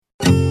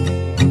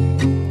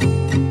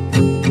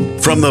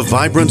From the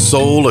vibrant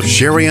soul of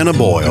Sherrianna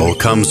Boyle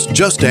comes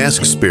Just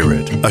Ask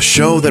Spirit, a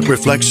show that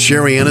reflects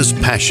Sherrianna's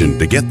passion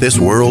to get this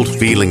world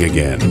feeling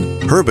again.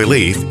 Her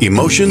belief,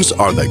 emotions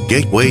are the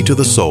gateway to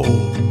the soul.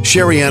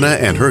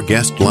 Sherrianna and her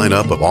guest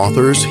lineup of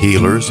authors,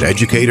 healers,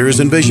 educators,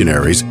 and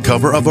visionaries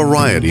cover a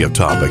variety of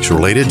topics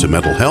related to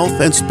mental health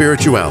and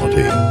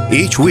spirituality.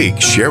 Each week,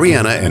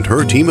 Sherrianna and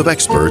her team of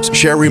experts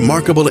share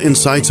remarkable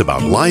insights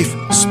about life,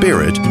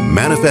 spirit,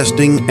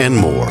 manifesting, and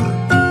more.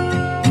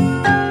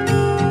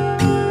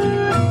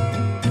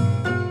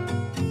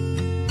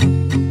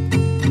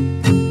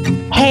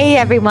 Hey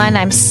everyone,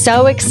 I'm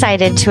so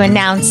excited to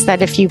announce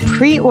that if you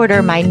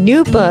pre-order my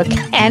new book,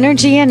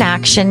 Energy in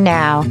Action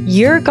Now,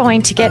 you're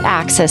going to get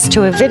access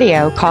to a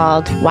video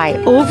called Why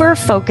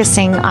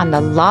Over-Focusing on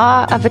the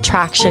Law of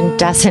Attraction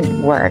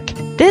Doesn't Work.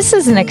 This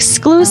is an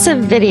exclusive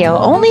video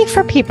only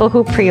for people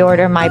who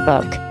pre-order my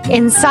book.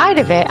 Inside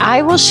of it,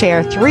 I will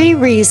share 3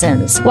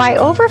 reasons why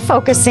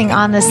over-focusing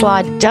on this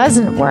law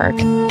doesn't work,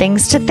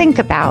 things to think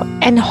about,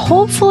 and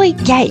hopefully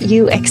get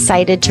you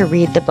excited to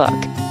read the book.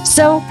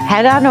 So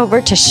head on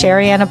over to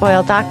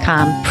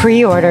sherriannaboyle.com,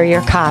 pre-order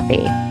your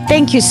copy.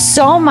 Thank you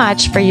so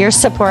much for your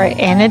support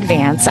in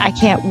advance. I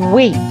can't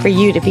wait for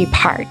you to be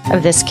part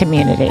of this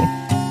community.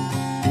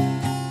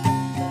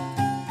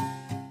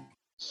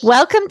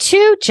 Welcome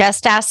to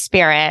Just Ask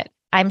Spirit.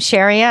 I'm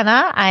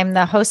Sherrianna. I'm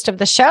the host of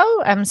the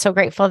show. I'm so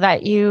grateful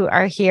that you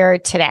are here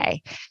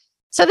today.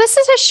 So this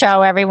is a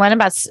show, everyone,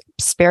 about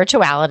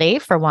spirituality,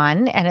 for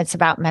one, and it's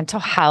about mental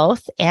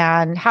health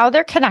and how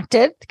they're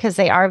connected, because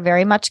they are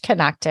very much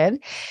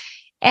connected.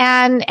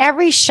 And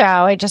every show,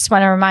 I just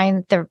want to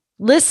remind the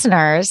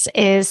listeners,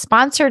 is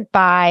sponsored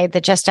by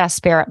the Just Ask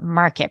Spirit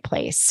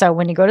Marketplace. So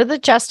when you go to the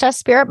Just Ask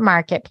Spirit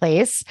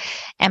Marketplace,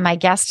 and my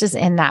guest is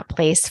in that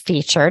place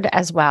featured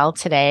as well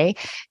today,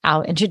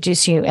 I'll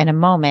introduce you in a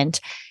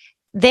moment.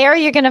 There,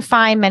 you're going to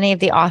find many of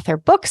the author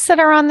books that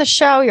are on the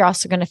show. You're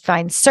also going to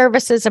find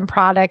services and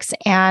products,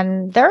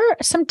 and there are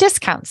some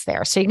discounts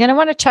there. So you're going to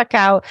want to check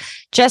out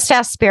Just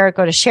Ask Spirit.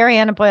 Go to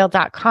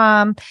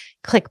sherriannaboyle.com,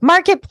 click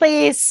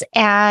Marketplace,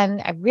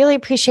 and I really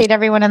appreciate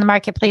everyone in the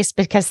Marketplace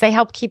because they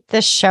help keep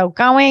this show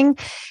going,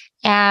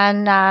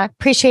 and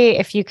appreciate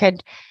if you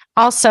could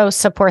also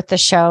support the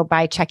show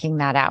by checking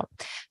that out.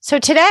 So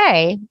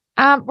today,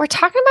 we're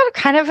talking about a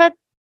kind of a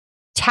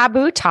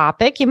taboo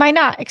topic. You might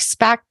not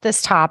expect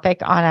this topic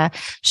on a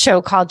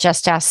show called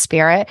Just Ask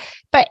Spirit,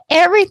 but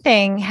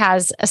everything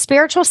has a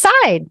spiritual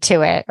side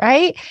to it,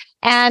 right?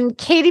 And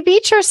Katie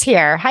Beecher's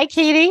here. Hi,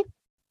 Katie.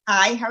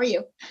 Hi, how are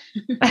you?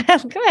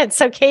 Good.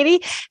 So Katie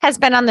has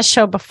been on the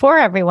show before,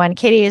 everyone.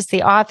 Katie is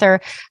the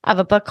author of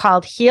a book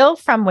called Heal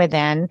from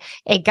Within,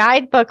 a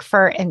guidebook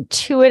for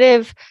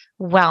intuitive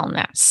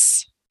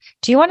wellness.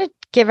 Do you want to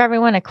give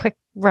everyone a quick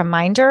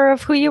reminder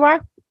of who you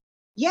are?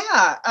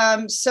 Yeah.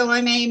 So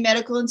I'm a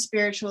medical and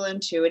spiritual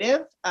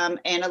intuitive and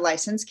a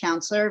licensed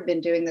counselor. I've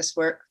been doing this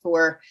work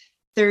for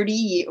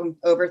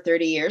over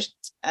 30 years.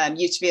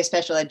 Used to be a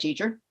special ed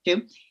teacher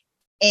too.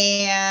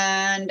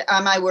 And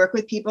I work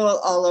with people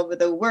all over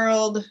the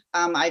world.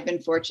 I've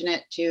been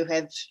fortunate to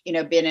have,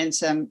 been in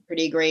some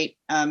pretty great,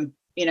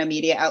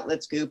 media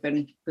outlets, Goop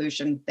and Poosh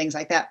and things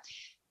like that.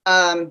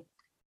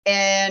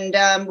 And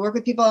work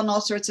with people on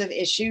all sorts of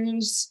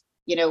issues,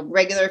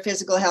 regular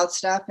physical health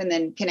stuff, and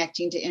then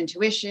connecting to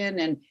intuition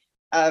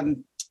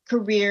and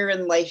career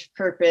and life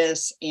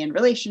purpose and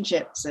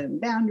relationships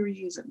and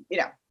boundaries and,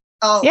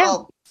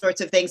 all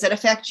sorts of things that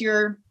affect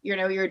your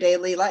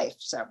daily life.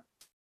 So.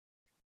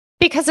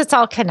 Because it's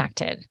all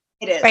connected.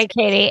 It is. Right,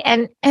 Katie?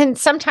 And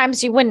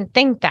sometimes you wouldn't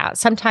think that.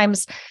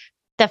 Sometimes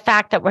the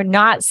fact that we're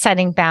not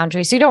setting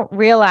boundaries, you don't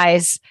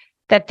realize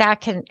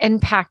that can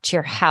impact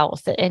your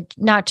health, and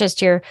not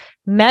just your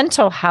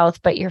mental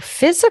health, but your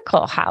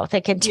physical health.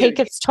 It can take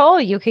its toll.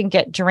 You can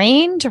get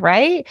drained,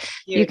 right?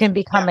 You can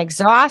become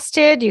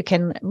exhausted. You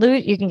can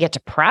get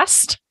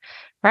depressed,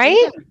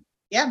 right?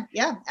 Yeah,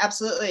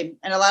 absolutely.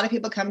 And a lot of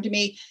people come to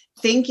me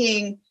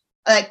thinking,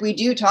 like, we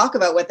do talk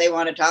about what they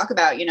want to talk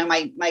about.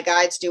 My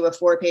guides do a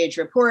 4-page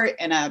report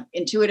and a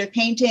intuitive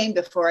painting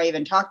before I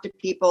even talk to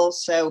people.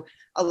 So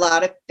a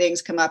lot of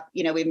things come up,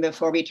 even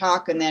before we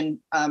talk, and then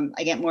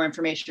I get more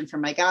information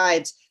from my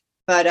guides.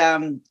 But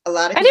a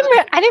lot of I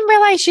didn't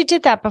realize you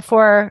did that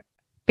before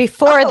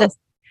this.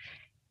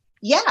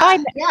 Yeah.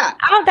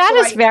 Oh,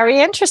 that is very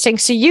interesting.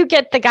 So you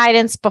get the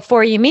guidance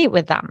before you meet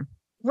with them.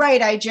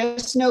 Right. I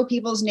just know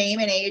people's name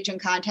and age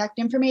and contact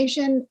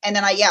information. And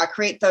then I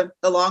create the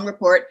long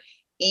report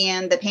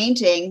and the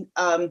painting,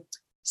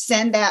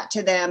 send that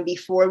to them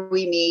before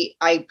we meet.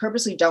 I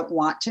purposely don't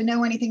want to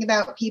know anything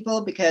about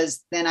people,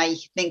 because then I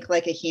think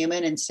like a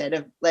human instead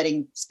of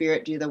letting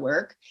spirit do the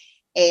work.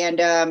 And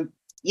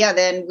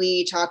then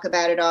we talk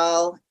about it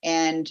all,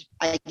 and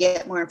I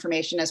get more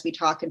information as we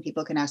talk, and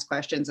people can ask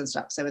questions and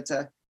stuff. So it's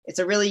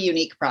a really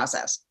unique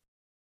process.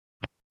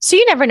 So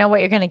you never know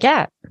what you're going to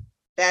get.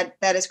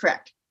 That is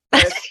correct.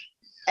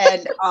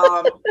 And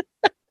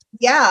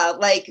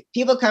like,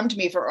 people come to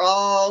me for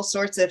all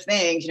sorts of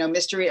things,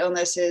 mystery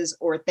illnesses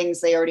or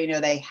things they already know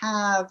they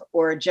have,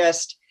 or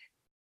just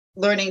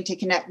learning to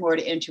connect more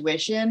to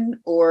intuition,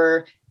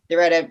 or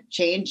they're at a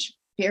change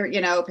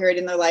period, period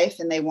in their life,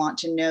 and they want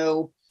to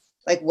know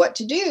like what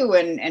to do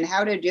and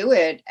how to do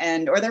it,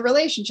 and or their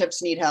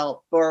relationships need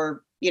help,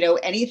 or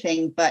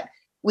anything. But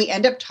we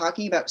end up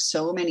talking about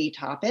so many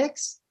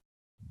topics.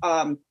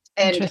 And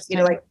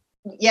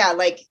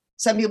like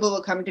some people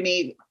will come to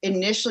me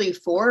initially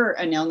for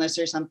an illness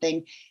or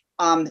something,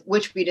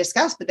 which we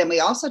discuss, but then we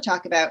also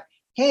talk about,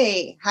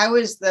 hey, how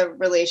is the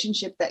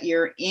relationship that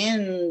you're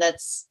in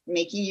that's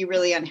making you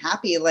really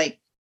unhappy? Like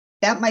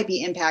that might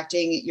be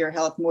impacting your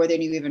health more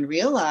than you even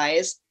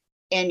realize.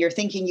 And you're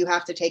thinking you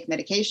have to take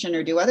medication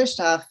or do other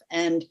stuff.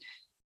 And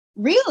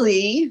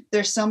really,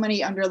 there's so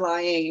many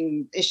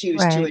underlying issues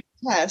to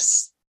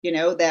address,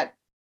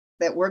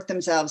 that work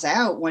themselves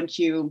out once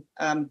you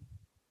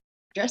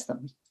address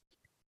them.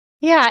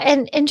 Yeah.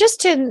 And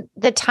just in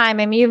the time,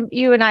 I mean,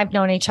 you and I've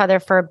known each other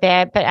for a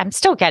bit, but I'm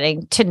still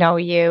getting to know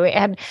you.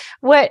 And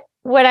what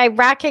I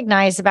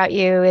recognize about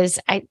you is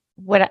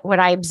what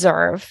I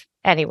observe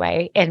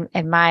anyway,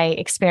 in my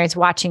experience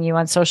watching you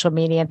on social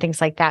media and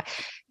things like that.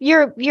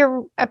 You're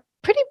a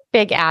pretty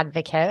big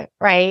advocate,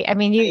 right? I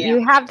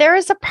mean, there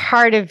is a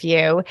part of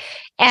you,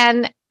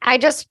 and I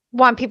just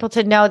want people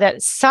to know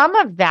that some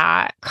of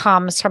that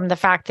comes from the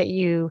fact that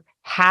you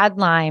had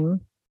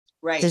Lyme.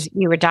 Right.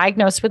 You were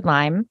diagnosed with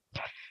Lyme.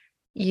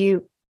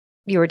 You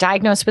were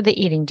diagnosed with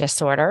the eating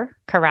disorder,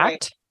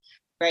 correct?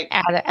 Right.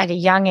 At a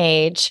young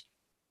age.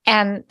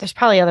 And there's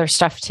probably other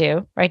stuff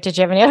too, right? Did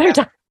you have any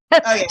other?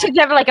 Oh, yeah. Did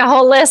you have like a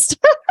whole list?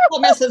 Whole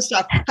mess of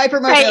stuff.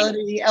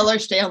 Hypermobility,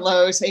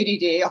 Ehlers-Danlos,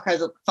 ADD, all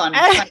kinds of fun.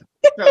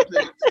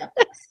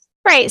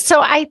 Right.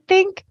 So I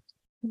think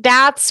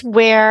that's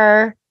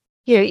where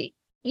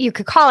you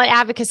could call it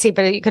advocacy,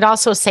 but you could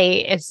also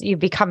say you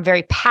become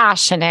very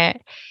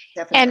passionate.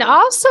 Definitely. And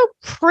also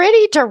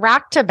pretty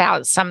direct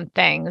about some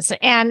things.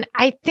 And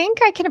I think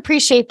I can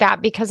appreciate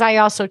that because I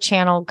also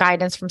channel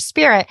guidance from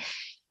spirit.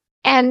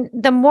 And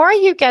the more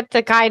you get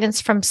the guidance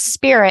from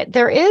spirit,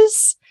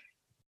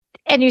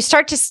 and you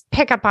start to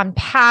pick up on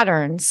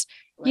patterns,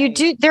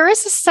 there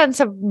is a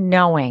sense of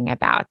knowing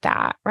about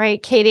that,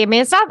 right, Katie? I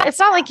mean, it's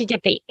not like you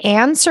get the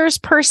answers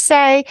per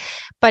se,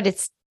 but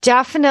it's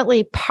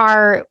definitely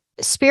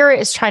spirit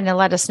is trying to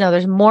let us know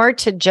there's more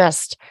to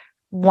just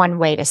one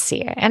way to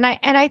see it. And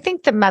I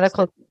think the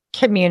medical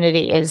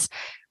community is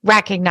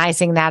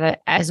recognizing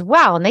that as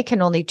well. And they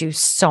can only do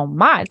so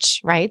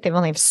much, right? They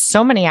only have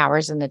so many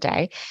hours in the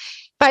day.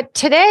 But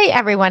today,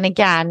 everyone,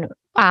 again,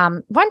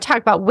 want to talk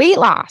about weight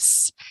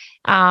loss.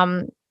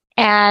 And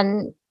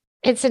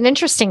it's an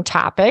interesting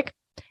topic.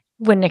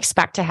 Wouldn't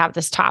expect to have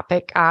this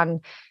topic on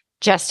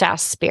Just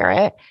Ask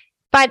Spirit.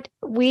 But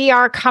we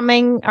are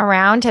coming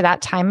around to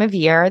that time of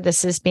year.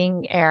 This is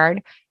being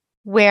aired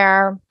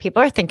where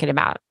people are thinking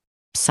about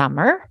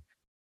summer,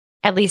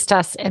 at least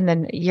us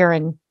you're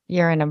in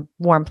a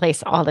warm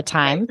place all the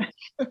time,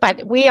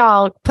 but we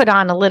all put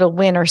on a little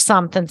winter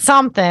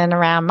something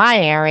around my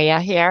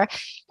area here.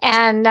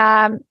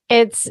 And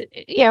it's,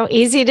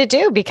 easy to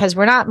do because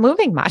we're not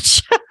moving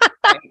much.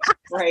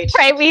 Right.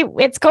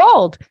 It's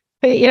cold,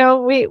 but,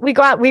 we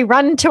go out, we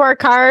run into our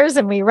cars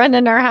and we run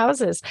in our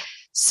houses.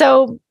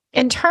 So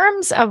in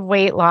terms of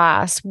weight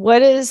loss,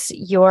 what is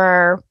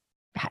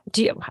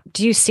do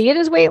you see it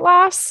as weight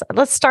loss?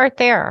 Let's start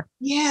there.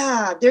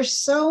 Yeah, there's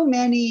so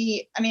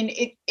many. I mean,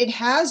 it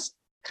has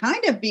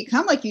kind of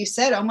become, like you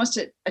said, almost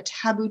a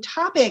taboo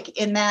topic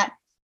in that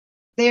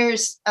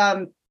there's,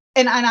 and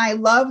I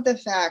love the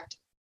fact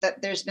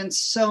that there's been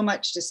so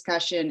much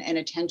discussion and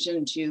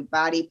attention to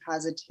body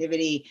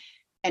positivity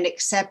and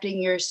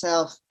accepting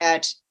yourself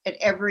at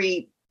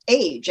every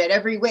age, at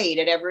every weight,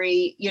 at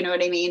every, you know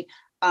what I mean?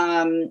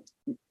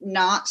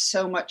 Not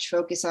so much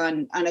focus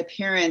on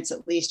appearance,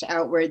 at least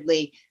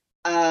outwardly,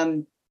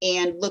 and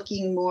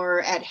looking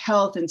more at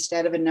health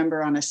instead of a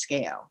number on a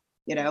scale,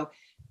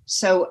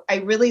 So I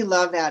really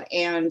love that.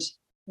 And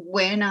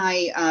when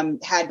I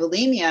had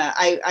bulimia,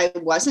 I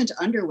wasn't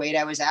underweight.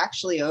 I was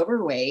actually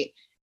overweight.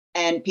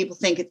 And people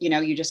think,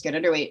 you just get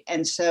underweight.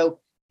 And so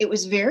it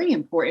was very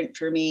important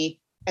for me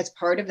as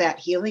part of that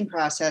healing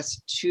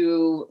process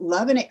to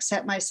love and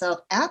accept myself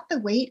at the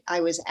weight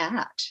I was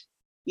at.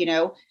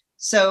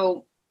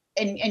 So,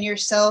 and your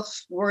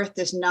self-worth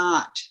is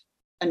not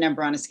a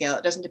number on a scale.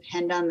 It doesn't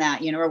depend on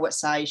that, or what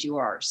size you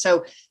are.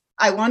 So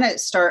I want to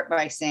start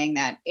by saying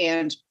that.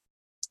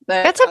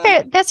 But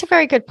that's a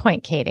very good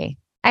point, Katie.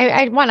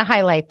 I want to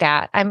highlight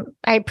that.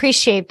 I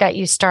appreciate that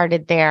you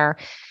started there.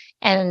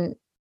 And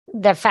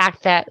the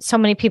fact that so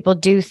many people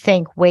do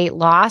think weight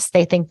loss,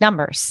 they think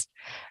numbers,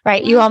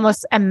 right? You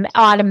almost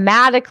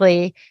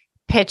automatically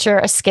picture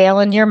a scale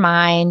in your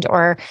mind,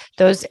 or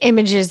those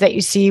images that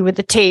you see with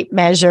the tape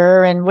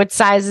measure and what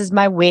size is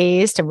my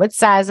waist and what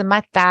size are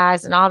my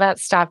thighs and all that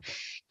stuff.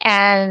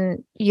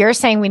 And you're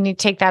saying we need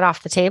to take that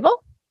off the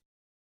table?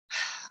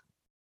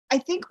 I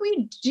think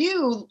we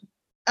do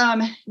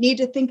need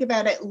to think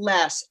about it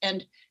less.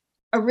 And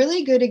a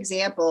really good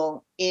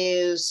example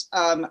is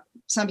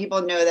some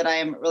people know that I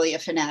am really a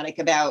fanatic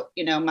about,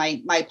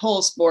 my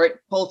pole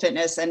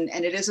fitness, and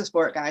it is a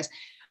sport, guys.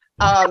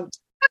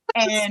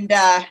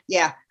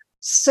 Yeah.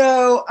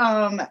 So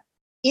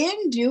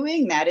in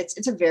doing that,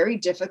 it's a very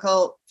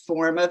difficult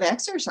form of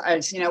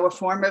exercise, a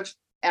form of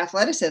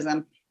athleticism.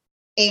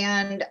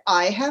 And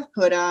I have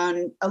put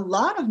on a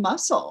lot of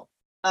muscle.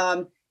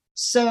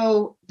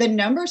 So the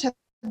numbers have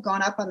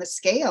gone up on the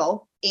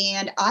scale,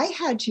 and I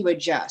had to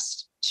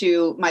adjust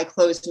to my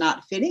clothes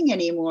not fitting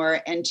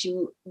anymore and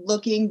to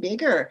looking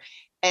bigger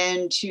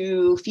and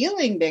to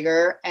feeling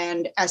bigger.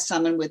 And as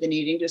someone with an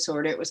eating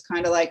disorder, it was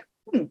kind of like,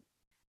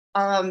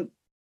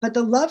 but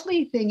the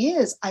lovely thing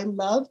is I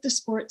love the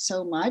sport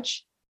so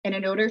much. And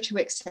in order to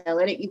excel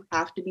at it, you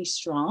have to be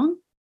strong.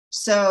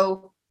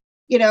 So,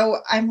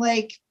 I'm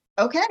like,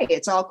 okay,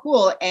 it's all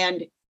cool.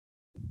 And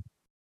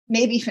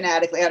maybe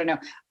fanatically, I don't know.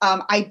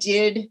 I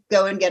did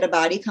go and get a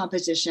body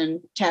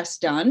composition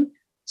test done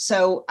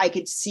so I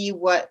could see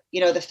what,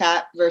 the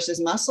fat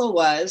versus muscle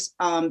was,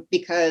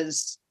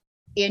 because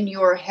in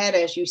your head,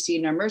 as you see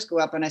numbers go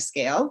up on a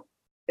scale,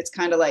 it's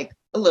kind of like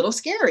a little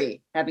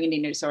scary having an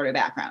eating disorder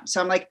background.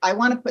 So I'm like, I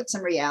want to put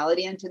some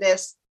reality into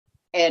this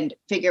and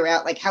figure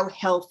out like, how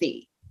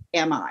healthy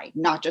am I?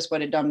 Not just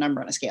what a dumb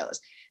number on a scale is.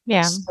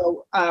 Yeah.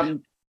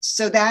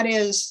 So that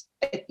is,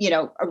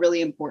 a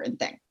really important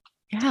thing.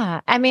 Yeah.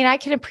 I mean, I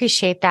can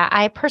appreciate that.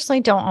 I personally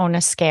don't own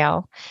a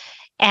scale,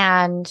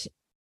 and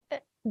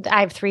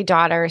I have 3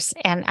 daughters,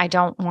 and I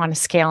don't want a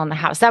scale in the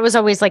house. That was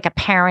always like a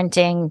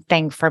parenting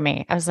thing for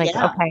me. I was like,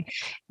 okay,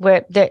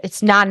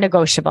 it's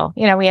non-negotiable.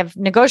 We have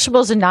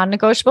negotiables and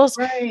non-negotiables.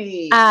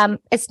 Right.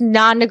 It's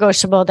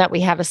non-negotiable that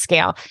we have a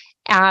scale.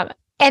 And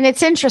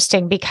it's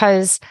interesting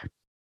because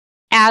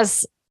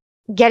as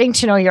getting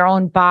to know your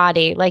own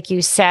body, like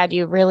you said,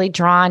 you're really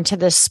drawn to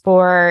the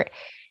sport,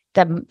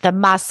 the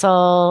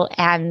muscle,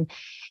 and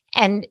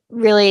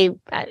really,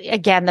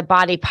 again, the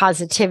body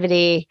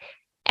positivity.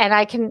 And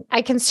I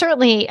can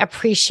certainly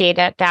appreciate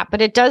that,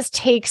 but it does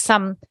take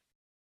some,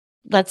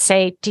 let's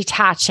say,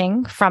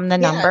 detaching from the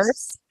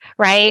numbers,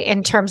 right?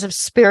 In terms of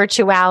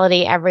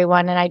spirituality,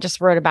 everyone. And I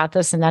just wrote about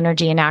this in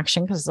Energy in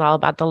Action because it's all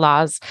about the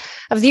laws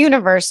of the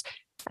universe.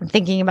 I'm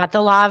thinking about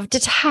the law of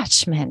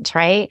detachment,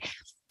 right?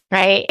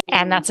 Right.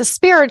 And that's a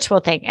spiritual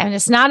thing. And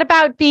it's not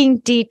about being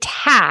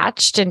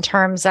detached in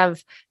terms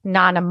of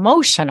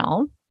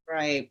non-emotional.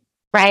 Right.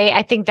 Right.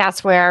 I think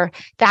that's where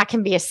that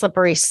can be a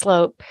slippery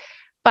slope.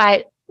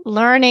 But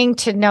learning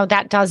to know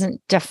that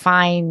doesn't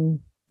define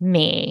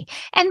me.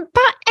 And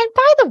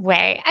by the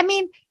way, I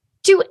mean,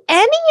 do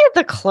any of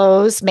the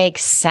clothes make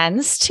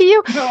sense to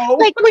you? No.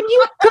 Like when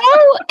you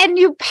go and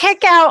you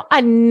pick out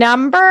a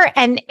number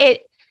and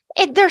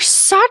there's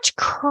such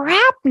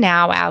crap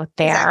now out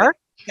there.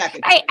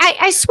 Exactly.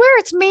 I swear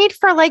it's made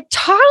for like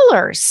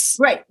toddlers.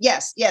 Right.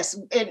 Yes.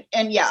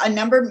 And yeah, a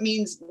number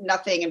means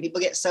nothing, and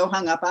people get so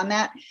hung up on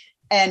that.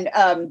 And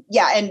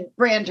and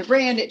brand to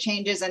brand it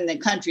changes, and then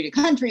country to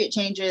country it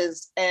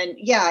changes. And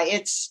yeah,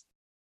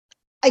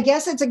 I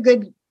guess it's a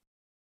good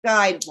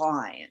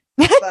guideline.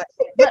 But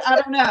I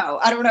don't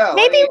know.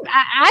 Maybe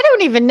I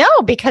don't even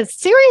know, because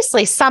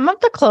seriously, some of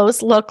the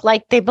clothes look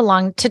like they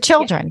belong to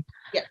children.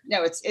 Yeah.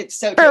 No, it's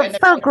so true.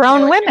 For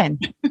grown women.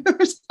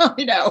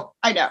 I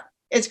know.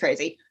 It's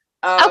crazy.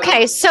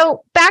 Okay,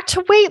 so back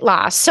to weight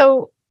loss.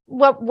 So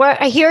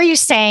what I hear you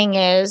saying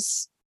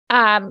is,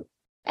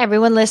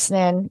 everyone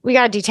listening, we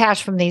got to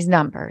detach from these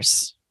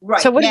numbers.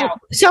 Right.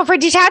 So for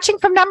detaching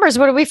from numbers,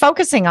 what are we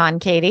focusing on,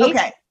 Katie?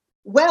 Okay.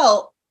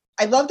 Well,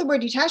 I love the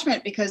word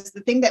detachment because the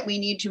thing that we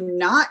need to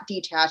not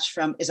detach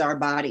from is our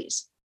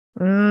bodies,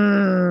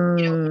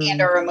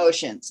 and our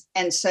emotions.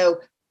 And so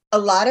a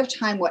lot of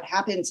time what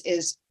happens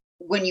is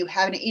when you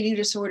have an eating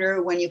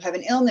disorder, when you have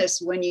an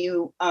illness, when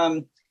you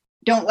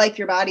don't like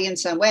your body in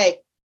some way,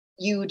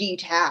 you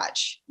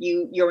detach,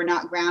 you're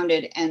not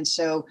grounded. And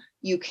so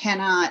you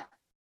cannot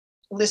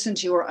listen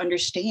to or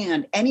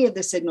understand any of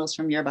the signals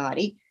from your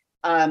body.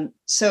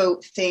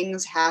 So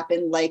things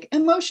happen like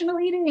emotional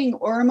eating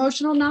or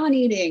emotional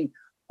non-eating,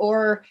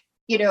 or,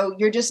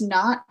 you're just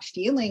not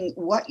feeling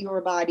what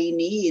your body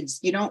needs.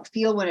 You don't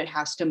feel when it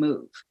has to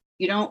move.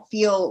 You don't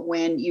feel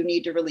when you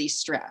need to release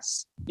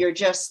stress. You're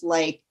just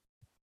like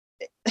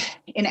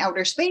in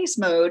outer space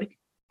mode.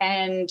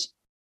 And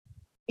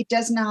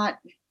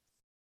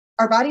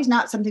our body's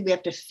not something we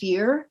have to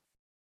fear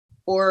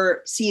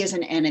or see as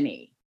an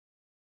enemy.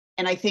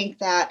 And I think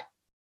that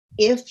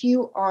if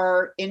you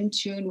are in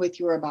tune with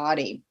your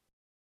body,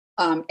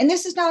 and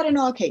this is not in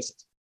all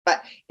cases,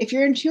 but if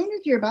you're in tune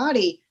with your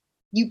body,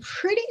 you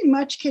pretty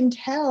much can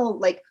tell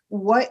like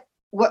what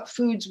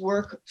foods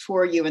work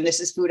for you. And this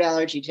is food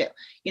allergy too.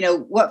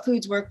 What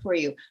foods work for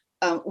you,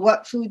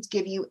 what foods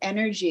give you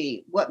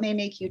energy, what may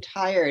make you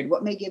tired,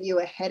 what may give you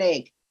a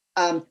headache.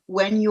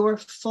 When you're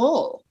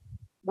full,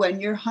 when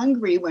you're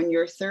hungry, when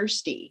you're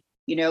thirsty,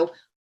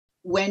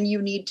 when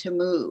you need to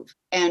move.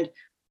 And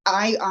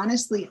I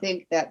honestly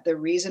think that the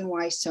reason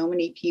why so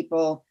many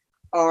people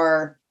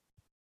are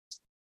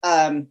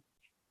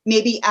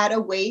maybe at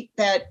a weight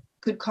that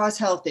could cause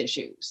health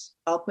issues,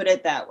 I'll put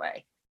it that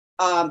way,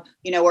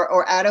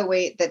 or at a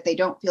weight that they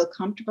don't feel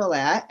comfortable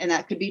at, and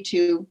that could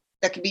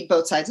be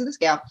both sides of the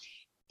scale,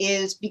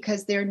 is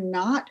because they're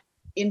not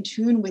in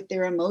tune with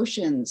their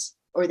emotions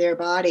or their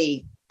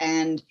body.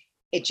 And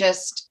it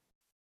just,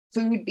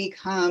 food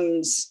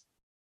becomes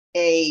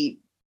I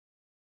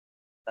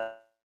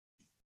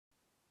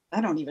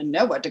don't even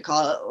know what to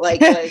call it.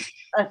 Like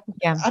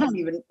I don't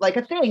even like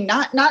a thing,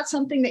 not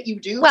something that you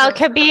do. Well, it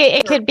could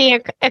be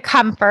a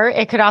comfort.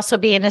 It could also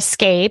be an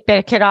escape.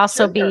 It could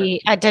also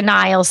be a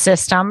denial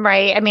system,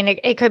 right? I mean,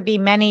 it could be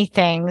many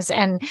things.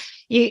 And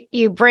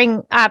you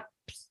bring up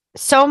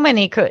so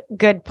many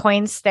good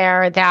points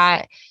there,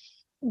 that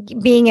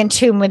being in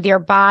tune with your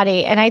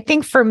body. And I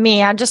think for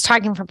me, I'm just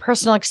talking from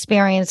personal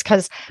experience,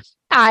 because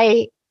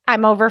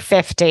I'm over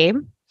 50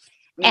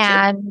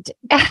 and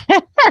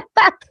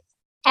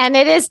and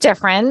it is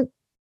different.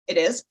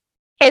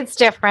 It's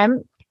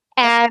different.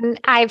 And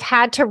I've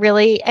had to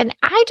really, and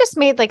I just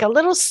made like a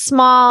little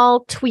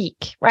small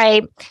tweak,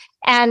 right?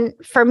 And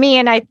for me,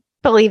 and I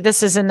believe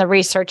this is in the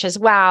research as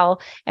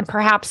well, and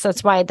perhaps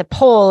that's why the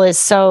poll is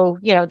so,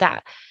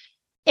 that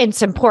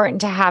it's important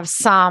to have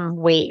some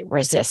weight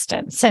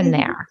resistance in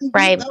there,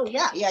 right? Oh,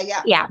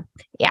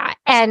 yeah.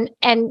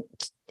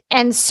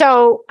 And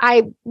so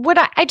I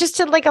just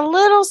did like a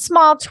little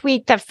small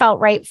tweak that felt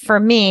right for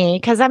me,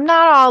 because I'm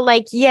not all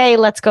like, yay,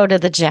 let's go to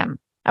the gym.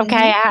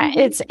 Okay.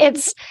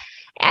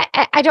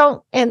 I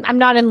don't, and I'm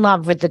not in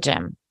love with the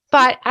gym,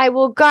 but I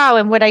will go.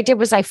 And what I did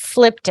was I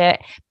flipped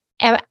it.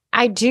 And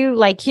I do,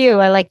 like you,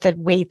 I like the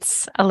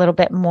weights a little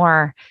bit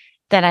more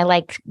than I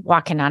like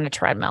walking on a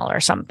treadmill or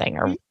something,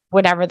 or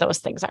whatever those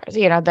things are,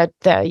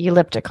 the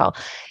elliptical.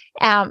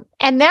 And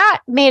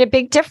that made a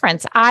big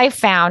difference. I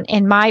found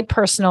in my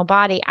personal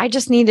body, I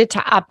just needed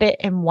to up it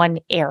in one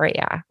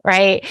area,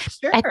 right?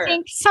 Sure. I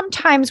think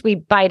sometimes we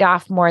bite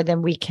off more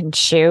than we can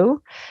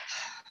chew.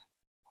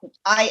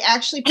 I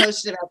actually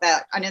posted about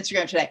that on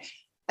Instagram today,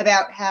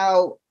 about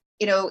how,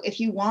 if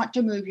you want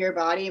to move your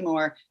body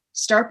more,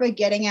 start by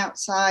getting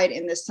outside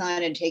in the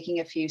sun and taking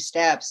a few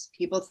steps.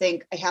 People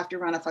think I have to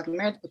run a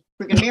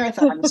freaking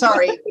marathon.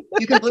 Sorry,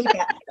 you can believe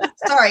that.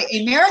 Sorry,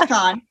 a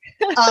marathon,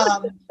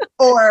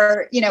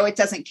 or it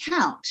doesn't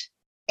count.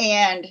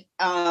 And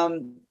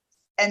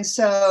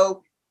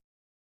so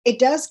it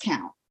does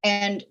count.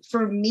 And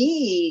for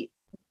me,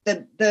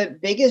 the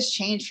biggest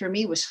change for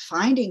me was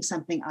finding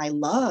something I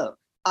love.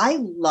 I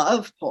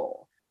love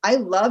pole. I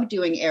love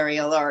doing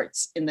aerial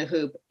arts in the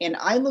hoop, and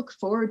I look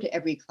forward to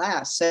every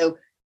class. So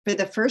for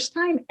the first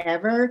time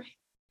ever,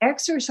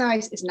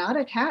 exercise is not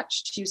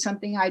attached to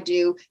something I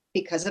do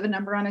because of a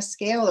number on a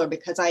scale, or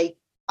because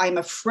I'm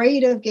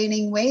afraid of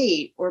gaining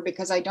weight, or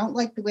because I don't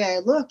like the way I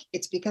look.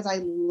 It's because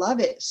I love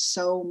it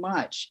so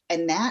much.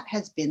 And that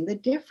has been the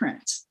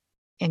difference.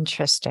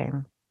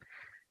 Interesting.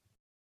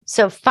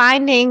 So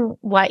finding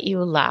what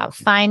you love,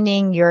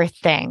 finding your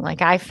thing.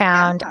 Like I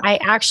found, I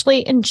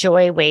actually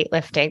enjoy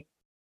weightlifting.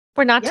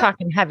 We're not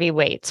talking heavy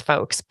weights,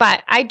 folks,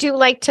 but I do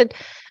like to,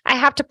 I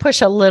have to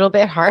push a little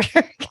bit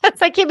harder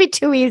because I can't be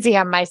too easy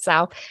on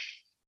myself.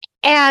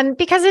 And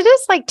because it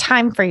is like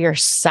time for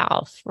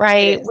yourself,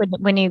 right?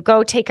 When you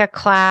go take a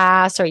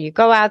class or you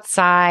go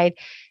outside,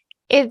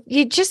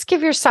 you just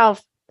give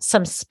yourself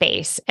some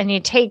space and you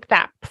take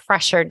that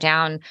pressure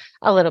down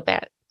a little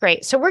bit.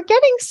 Great. So we're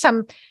getting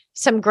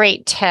some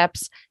great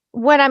tips.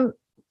 What I'm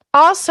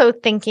also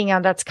thinking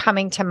of that's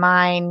coming to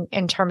mind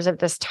in terms of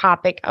this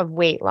topic of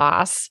weight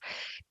loss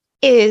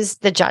is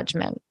the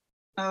judgment.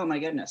 Oh my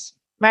goodness.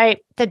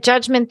 Right? The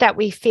judgment that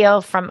we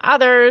feel from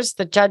others,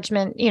 the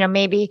judgment,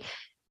 maybe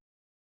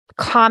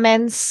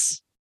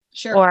comments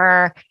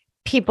or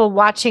people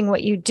watching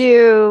what you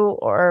do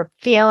or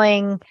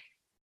feeling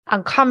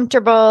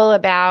uncomfortable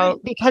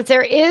about, because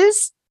there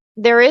is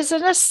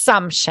an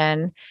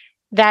assumption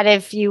that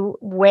if you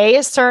weigh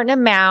a certain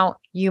amount,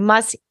 you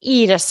must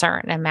eat a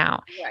certain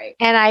amount. Right.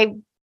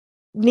 And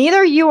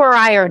neither you or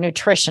I are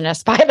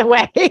nutritionists, by the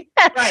way.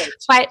 Right.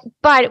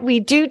 but we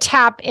do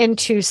tap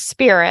into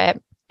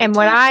spirit. And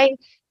what I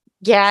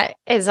get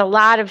is a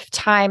lot of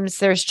times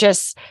there's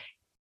just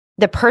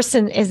the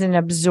person isn't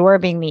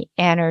absorbing the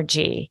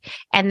energy.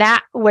 And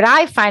that what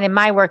I find in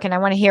my work, and I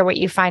want to hear what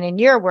you find in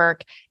your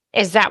work,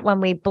 is that when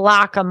we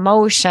block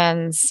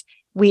emotions,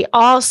 we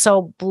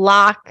also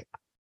block,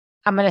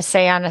 I'm going to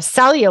say on a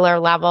cellular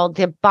level,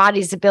 the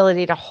body's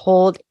ability to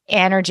hold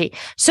energy.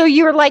 So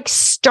you're like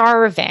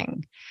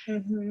starving,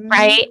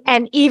 right?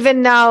 And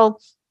even though,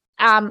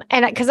 and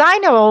because I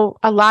know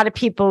a lot of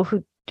people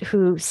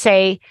who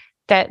say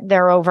that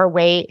they're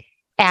overweight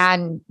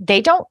and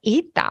they don't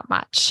eat that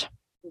much.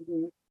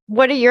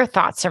 What are your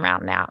thoughts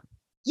around that?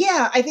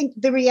 Yeah, I think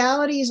the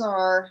realities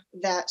are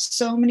that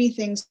so many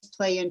things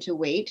play into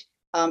weight.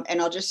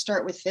 And I'll just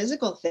start with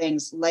physical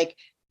things. Like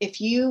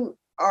if you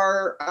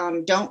are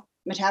don't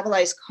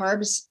metabolize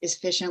carbs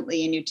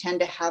efficiently and you tend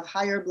to have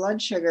higher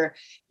blood sugar,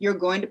 you're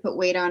going to put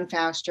weight on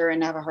faster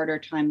and have a harder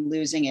time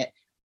losing it.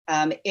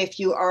 If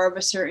you are of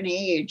a certain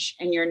age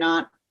and you're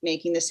not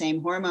making the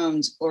same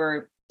hormones,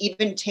 or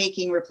even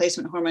taking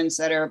replacement hormones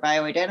that are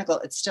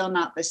bioidentical, it's still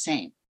not the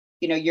same.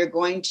 You're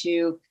going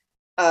to,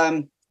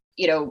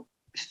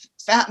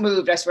 fat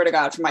moved, I swear to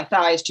God, from my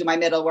thighs to my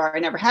middle, where I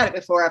never had it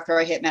before after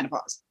I hit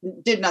menopause.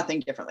 Did nothing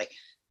differently.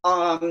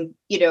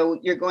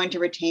 You're going to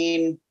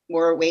retain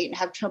more weight and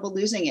have trouble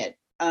losing it.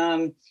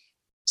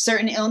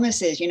 Certain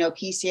illnesses,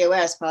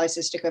 PCOS,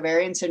 polycystic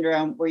ovarian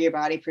syndrome, where your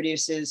body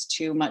produces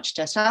too much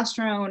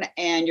testosterone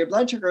and your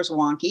blood sugar is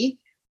wonky,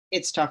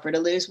 it's tougher to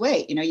lose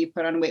weight. You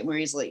put on weight more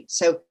easily.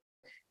 So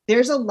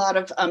there's a lot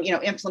of,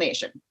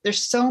 inflammation.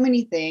 There's so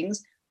many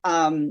things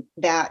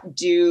that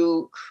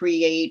do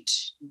create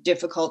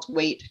difficult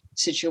weight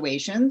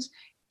situations.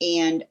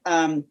 And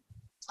a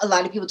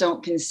lot of people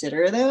don't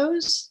consider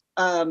those.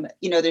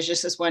 There's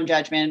just this one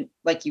judgment,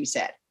 like you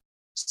said.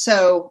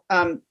 So,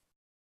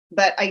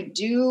 but I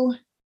do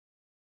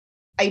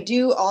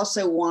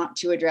also want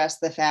to address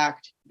the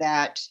fact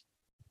that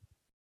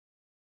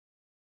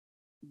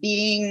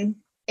being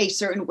a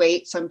certain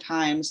weight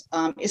sometimes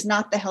is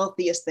not the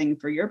healthiest thing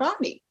for your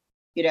body,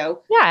 Yeah.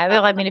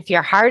 Well, I mean, if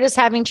your heart is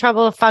having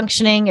trouble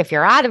functioning, if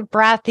you're out of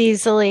breath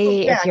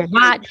easily, if you're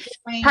not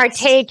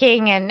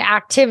partaking in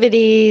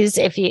activities,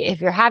 if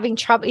you're having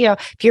trouble,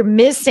 if you're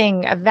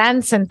missing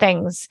events and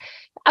things,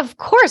 of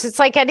course, it's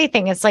like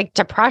anything. It's like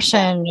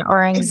depression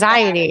or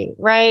anxiety,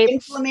 right?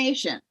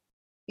 Inflammation,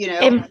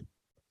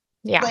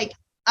 Like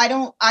I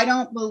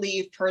don't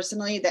believe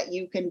personally that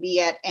you can be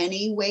at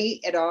any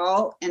weight at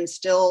all and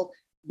still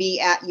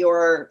be at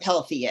your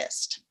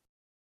healthiest.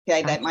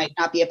 Okay, that might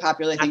not be a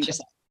popular thing to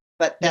say,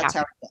 but that's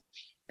how it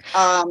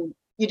is.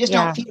 You just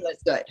don't feel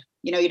as good.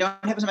 You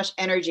don't have as much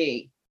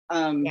energy.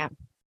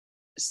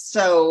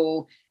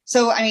 So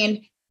I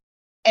mean,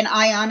 and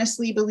I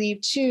honestly believe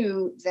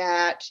too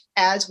that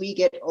as we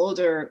get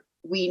older,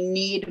 we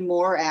need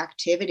more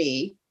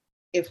activity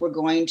if we're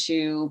going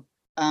to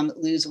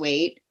lose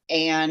weight.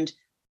 And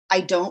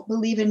I don't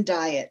believe in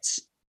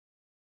diets.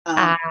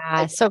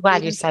 So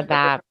glad you said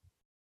that.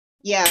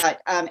 Yeah,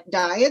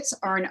 diets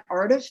are an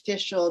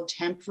artificial,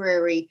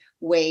 temporary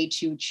way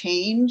to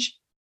change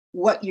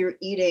what you're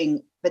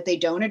eating, but they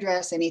don't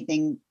address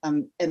anything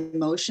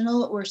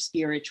emotional or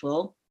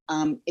spiritual.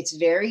 It's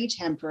very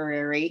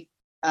temporary.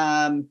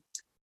 I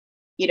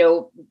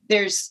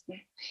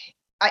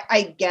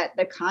get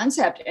the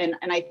concept, and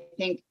I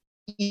think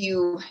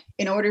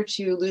in order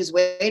to lose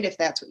weight, if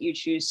that's what you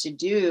choose to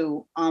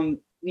do,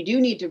 we do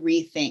need to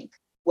rethink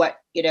what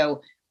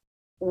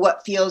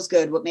feels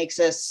good, what makes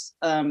us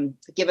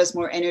give us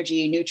more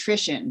energy,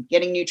 nutrition,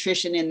 getting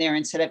nutrition in there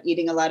instead of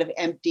eating a lot of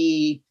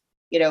empty,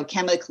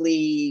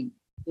 chemically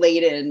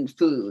laden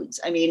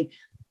foods. I mean,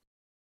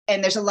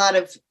 and there's a lot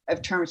of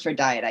terms for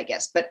diet, I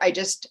guess, but I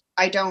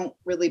don't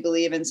really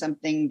believe in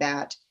something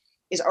that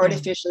is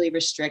artificially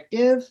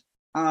restrictive.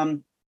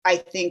 I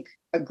think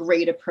a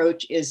great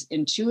approach is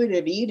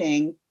intuitive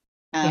eating,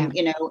 and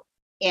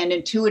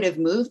intuitive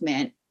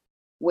movement,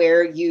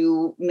 where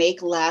you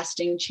make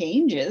lasting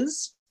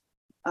changes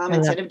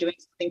instead of doing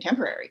something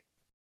temporary.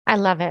 I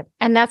love it.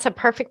 And that's a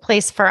perfect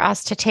place for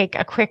us to take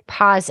a quick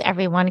pause,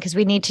 everyone, because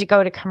we need to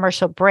go to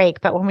commercial break.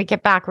 But when we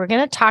get back, we're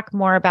going to talk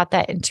more about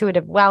that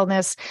intuitive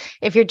wellness.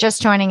 If you're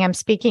just joining, I'm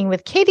speaking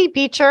with Katie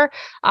Beecher,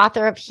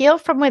 author of Heal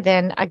from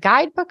Within, a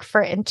guidebook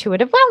for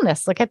intuitive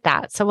wellness. Look at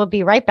that. So we'll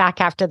be right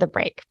back after the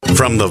break.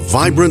 From the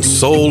vibrant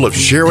soul of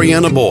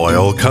Sherianna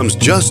Boyle comes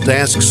Just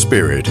Ask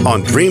Spirit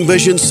on Dream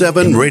Vision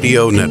 7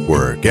 Radio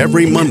Network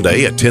every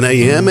Monday at 10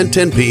 a.m. and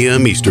 10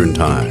 p.m. Eastern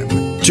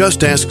Time.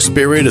 Just Ask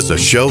Spirit is a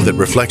show that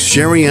reflects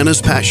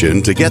Sherianna's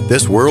passion to get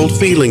this world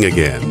feeling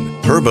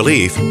again. Her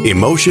belief,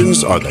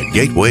 emotions are the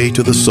gateway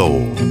to the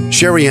soul.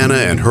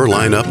 Sherianna and her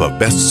lineup of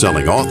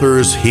best-selling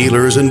authors,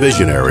 healers, and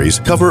visionaries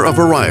cover a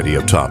variety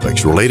of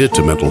topics related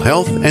to mental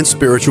health and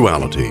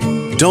spirituality.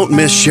 Don't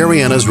miss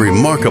Sherianna's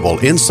remarkable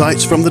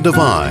insights from the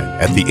divine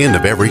at the end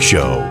of every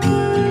show.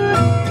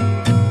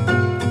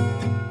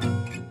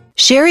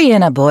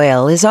 Sherianna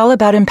Boyle is all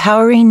about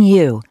empowering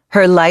you.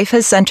 Her life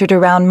has centered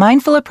around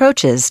mindful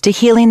approaches to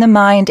healing the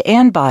mind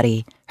and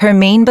body. Her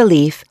main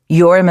belief,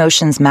 your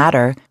emotions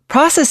matter,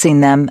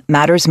 processing them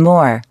matters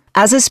more.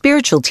 As a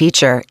spiritual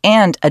teacher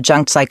and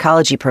adjunct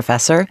psychology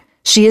professor,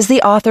 she is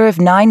the author of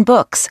 9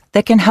 books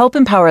that can help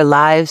empower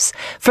lives,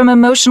 from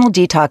Emotional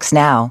Detox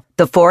Now,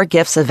 The 4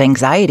 Gifts of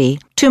Anxiety,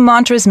 to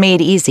Mantras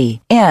Made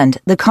Easy, and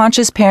The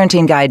Conscious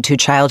Parenting Guide to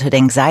Childhood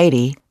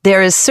Anxiety.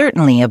 There is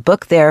certainly a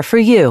book there for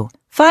you.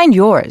 Find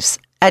yours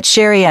at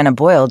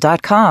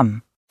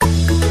SheriannaBoyle.com.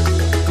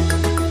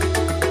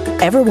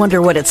 Ever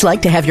wonder what it's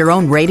like to have your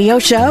own radio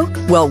show?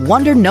 Well,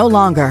 wonder no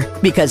longer,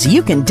 because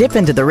you can dip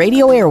into the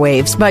radio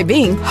airwaves by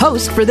being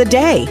host for the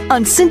day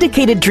on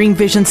syndicated Dream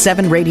Vision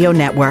 7 Radio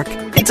Network.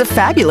 It's a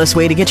fabulous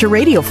way to get your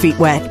radio feet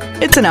wet.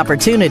 It's an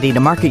opportunity to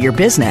market your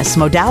business,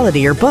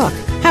 modality, or book.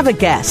 Have a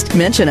guest,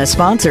 mention a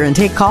sponsor, and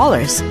take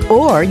callers.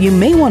 Or you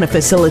may want to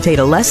facilitate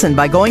a lesson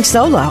by going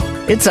solo.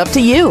 It's up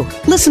to you.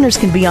 Listeners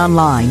can be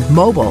online,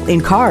 mobile,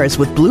 in cars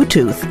with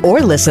Bluetooth,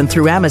 or listen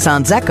through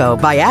Amazon's Echo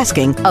by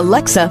asking,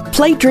 Alexa,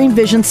 play Dream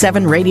Vision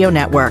 7 Radio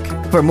Network.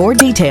 For more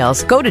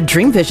details, go to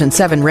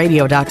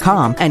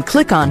dreamvision7radio.com and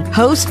click on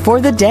Host for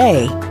the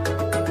Day.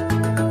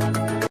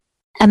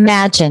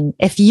 Imagine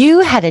if you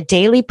had a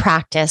daily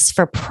practice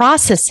for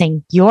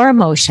processing your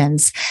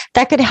emotions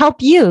that could help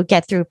you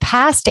get through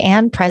past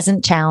and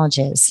present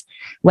challenges.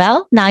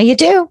 Well, now you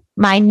do.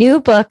 My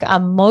new book,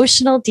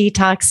 Emotional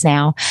Detox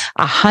Now,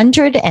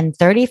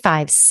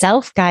 135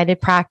 self-guided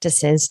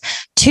practices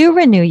to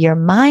renew your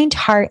mind,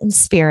 heart, and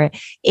spirit,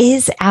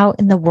 is out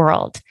in the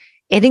world.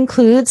 It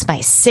includes my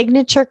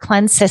signature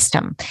cleanse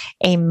system,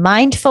 a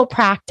mindful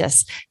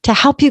practice to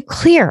help you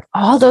clear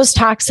all those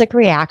toxic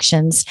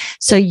reactions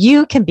so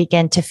you can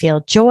begin to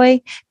feel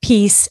joy,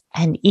 peace,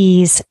 and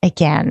ease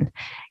again.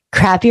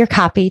 Grab your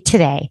copy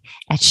today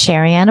at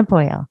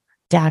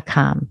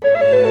SherryAnnaBoyle.com.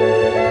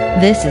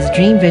 This is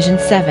Dream Vision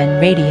 7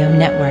 Radio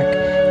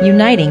Network,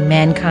 uniting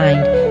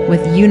mankind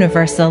with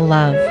universal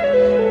love.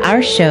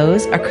 Our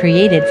shows are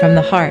created from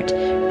the heart,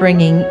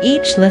 bringing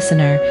each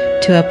listener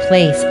to a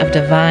place of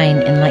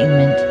divine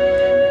enlightenment.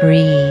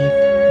 Breathe,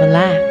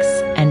 relax,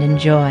 and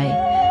enjoy.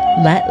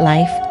 Let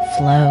life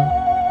flow.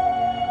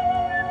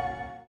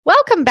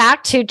 Welcome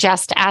back to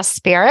Just Ask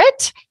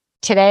Spirit.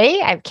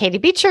 Today, I have Katie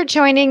Beecher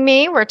joining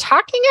me. We're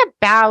talking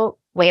about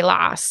weight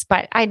loss,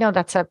 but I know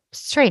that's a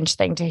strange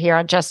thing to hear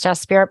on Just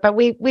Ask Spirit, but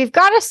we've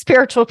got a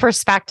spiritual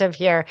perspective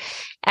here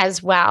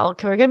as well.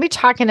 We're going to be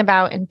talking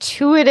about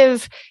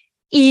intuitive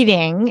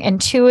eating,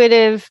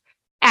 intuitive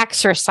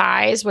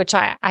exercise, which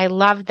I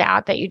love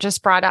that you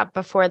just brought up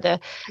before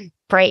the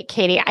break,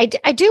 Katie. I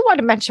do want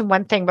to mention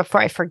one thing before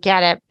I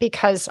forget it,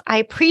 because I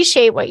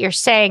appreciate what you're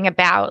saying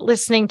about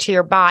listening to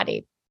your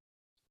body.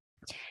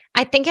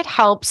 I think it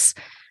helps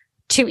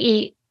to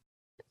eat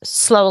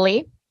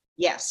slowly.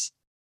 Yes.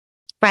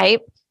 Right?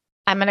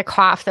 I'm going to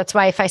cough. That's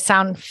why if I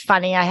sound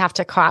funny, I have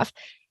to cough.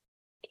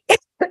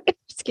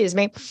 Excuse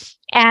me.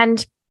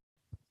 And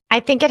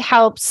I think it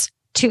helps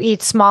to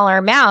eat smaller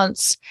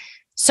amounts.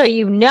 So,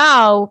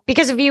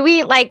 because if you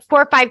eat like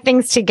 4 or 5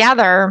 things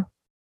together,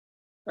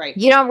 right,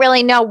 you don't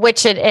really know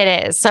which it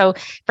is. So,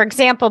 for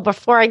example,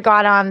 before I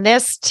got on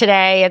this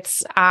today,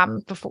 it's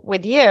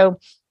with you,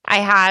 I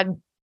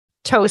had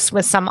toast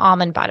with some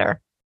almond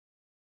butter.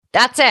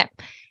 That's it.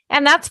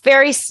 And that's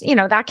very,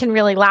 that can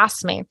really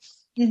last me.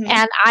 Mm-hmm.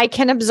 And I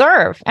can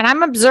observe, and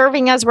I'm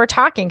observing as we're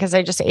talking because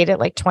I just ate it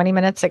like 20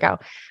 minutes ago.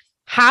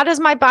 How does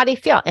my body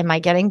feel? Am I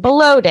getting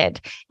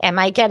bloated? Am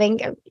I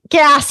getting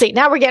gassy?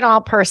 Now we're getting all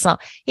personal.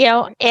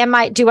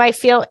 Do I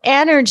feel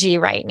energy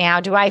right now?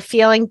 Do I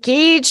feel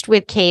engaged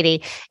with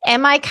Katie?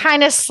 Am I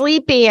kind of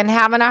sleepy and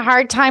having a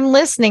hard time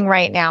listening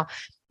right now?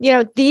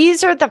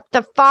 These are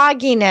the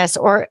fogginess,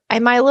 or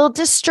am I a little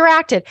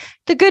distracted?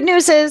 The good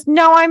news is,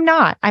 no, I'm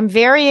not. I'm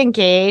very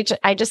engaged.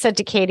 I just said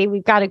to Katie,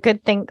 we've got a good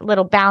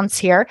little bounce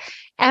here.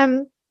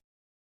 And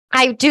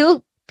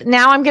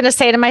now I'm going to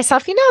say to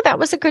myself, that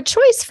was a good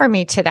choice for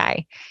me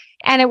today.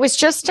 And it was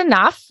just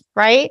enough,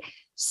 right?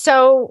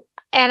 So,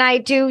 and I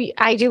do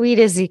eat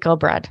Ezekiel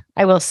bread.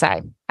 I will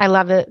say, I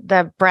love it.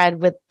 The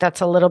bread that's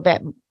a little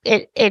bit,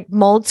 it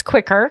molds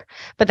quicker,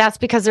 but that's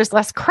because there's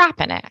less crap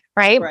in it.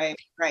 Right.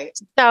 Right.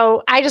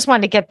 So I just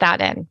wanted to get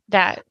that in.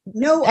 I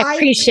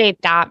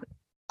appreciate that.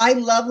 I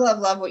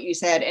love what you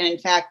said. And in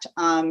fact,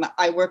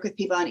 I work with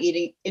people on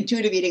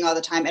intuitive eating all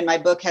the time. And my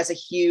book has a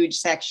huge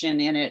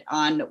section in it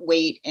on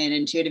weight and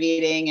intuitive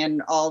eating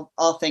and all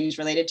things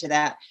related to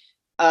that.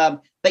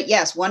 But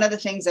yes, one of the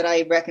things that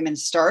I recommend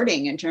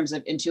starting in terms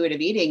of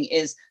intuitive eating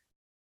is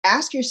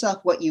ask yourself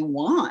what you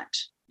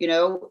want,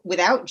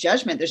 without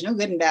judgment. There's no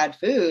good and bad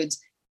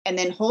foods. And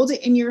then hold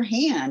it in your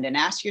hand and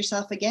ask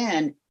yourself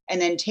again, and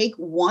then take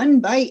one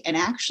bite and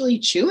actually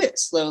chew it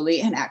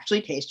slowly and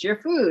actually taste your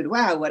food.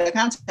 Wow, what a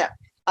concept.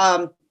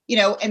 And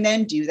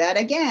then do that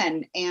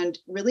again and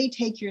really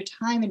take your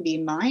time and be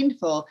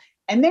mindful,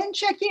 and then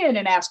check in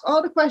and ask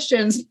all the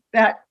questions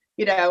that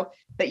you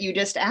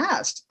just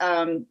asked.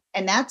 And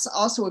that's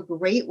also a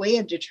great way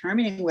of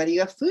determining whether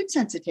you have food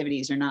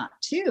sensitivities or not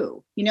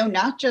too,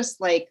 not just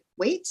like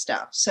weight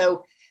stuff.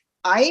 So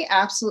I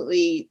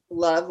absolutely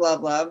love,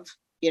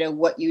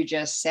 what you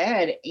just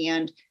said.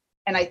 And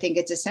I think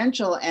it's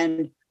essential.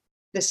 And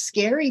the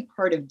scary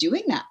part of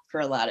doing that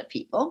for a lot of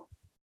people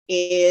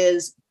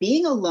is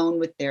being alone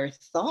with their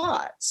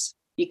thoughts,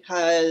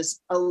 because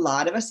a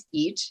lot of us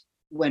eat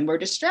when we're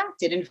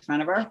distracted in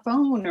front of our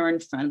phone or in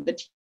front of the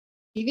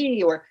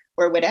TV or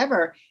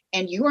whatever.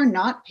 And you are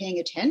not paying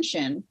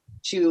attention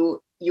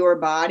to your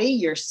body,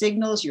 your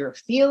signals, your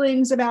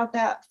feelings about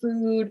that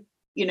food.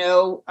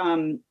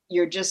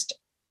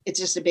 It's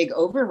just a big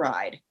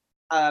override.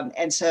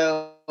 And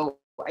so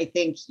I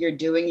think you're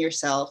doing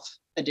yourself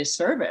a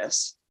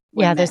disservice.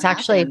 Yeah, there's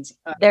actually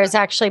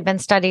been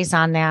studies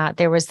on that.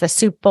 There was the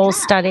soup bowl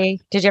study.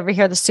 Did you ever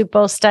hear the soup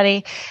bowl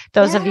study?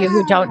 Those of you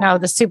who don't know,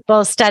 the soup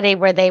bowl study,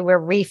 where they were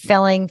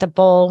refilling the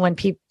bowl when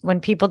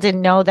people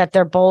didn't know that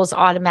their bowls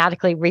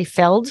automatically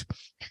refilled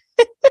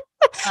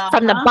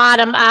from the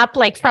bottom up,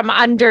 like from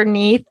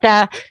underneath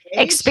the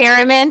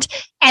experiment.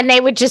 And they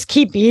would just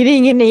keep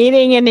eating and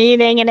eating and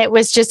eating. And it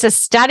was just a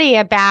study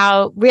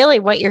about really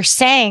what you're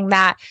saying,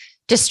 that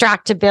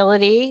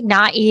distractibility,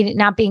 not eating,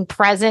 not being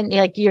present.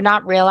 Like you're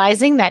not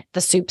realizing that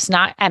the soup's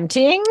not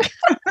emptying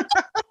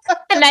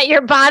and that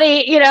your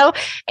body,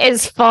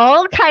 is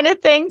full kind of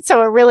thing.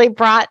 So it really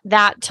brought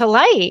that to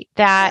light,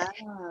 that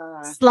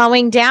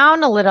slowing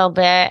down a little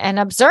bit and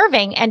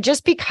observing. And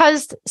just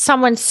because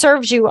someone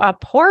serves you a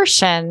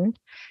portion,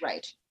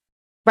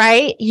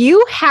 right,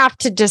 you have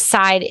to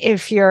decide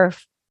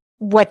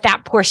what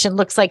that portion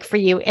looks like for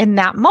you in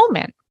that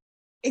moment.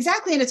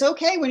 Exactly. And it's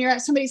okay when you're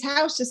at somebody's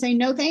house to say,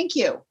 no, thank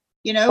you.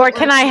 Or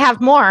can I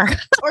have more?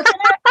 Or can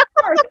I have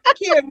more?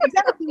 Thank you.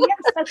 Exactly. Yes,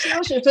 that's the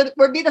issue. So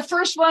we'll be the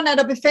first one at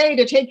a buffet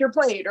to take your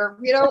plate, or,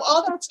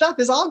 all that stuff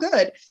is all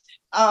good.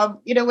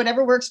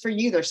 Whatever works for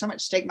you. There's so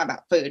much stigma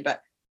about food,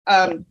 but,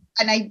 and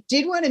I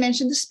did want to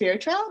mention the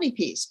spirituality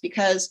piece,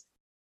 because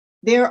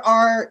there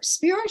are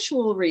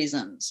spiritual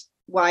reasons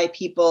why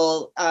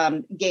people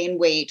gain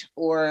weight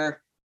or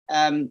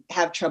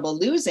have trouble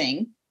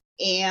losing.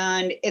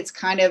 And it's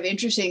kind of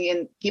interesting,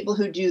 in people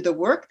who do the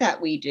work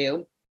that we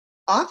do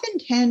often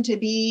tend to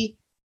be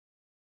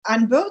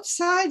on both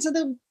sides of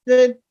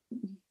the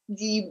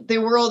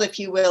world, if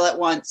you will, at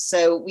once.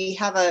 So we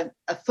have a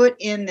foot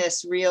in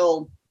this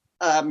real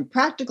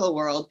practical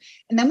world,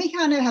 and then we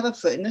kind of have a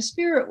foot in the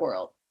spirit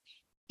world.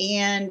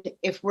 And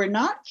if we're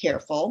not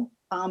careful,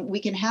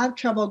 we can have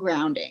trouble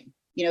grounding,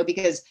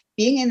 because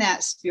being in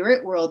that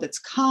spirit world that's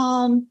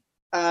calm,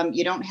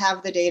 you don't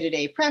have the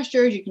day-to-day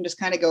pressures. You can just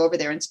kind of go over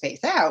there and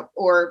space out,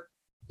 or,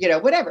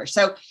 whatever.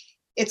 So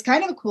it's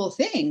kind of a cool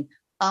thing.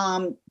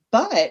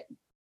 But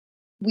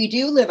we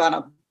do live on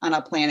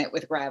a planet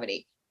with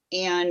gravity.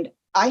 And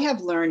I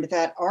have learned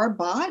that our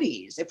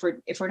bodies, if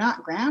we're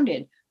not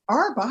grounded,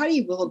 our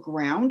body will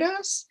ground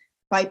us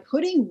by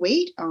putting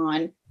weight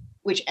on,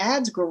 which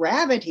adds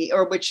gravity,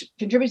 or which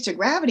contributes to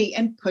gravity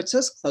and puts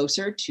us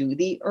closer to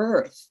the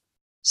earth.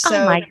 So,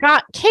 oh my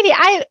God, Katie,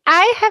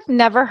 I have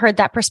never heard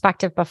that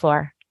perspective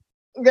before.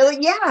 Really?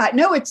 Yeah,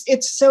 no,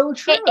 it's so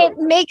true. It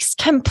makes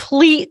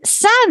complete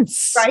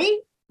sense.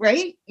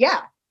 Right.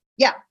 Yeah.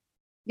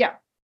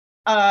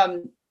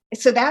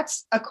 So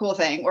that's a cool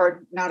thing,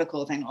 or not a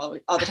cool thing all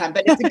the time,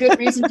 but it's a good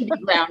reason to be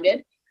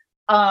grounded.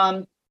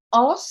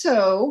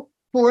 Also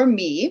for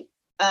me,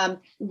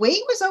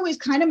 weight was always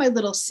kind of my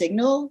little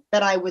signal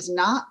that I was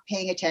not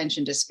paying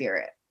attention to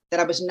spirit, that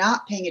I was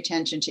not paying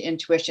attention to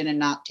intuition and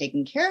not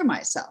taking care of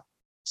myself.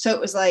 So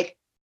it was like,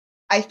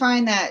 I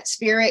find that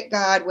spirit,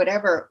 God,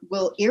 whatever,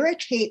 will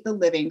irritate the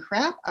living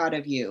crap out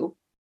of you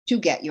to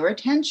get your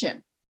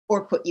attention,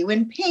 or put you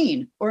in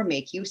pain, or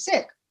make you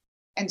sick.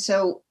 And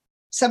so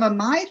some of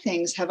my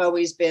things have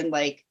always been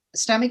like a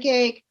stomach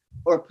ache,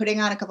 or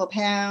putting on a couple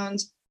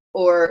pounds,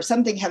 or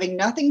something having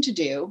nothing to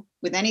do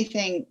with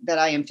anything that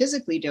I am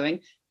physically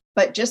doing,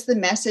 but just the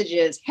message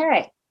is,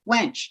 hey,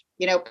 wench,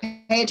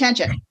 pay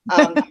attention.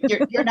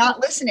 You're not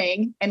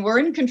listening, and we're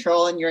in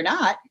control, and you're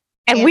not.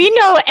 And we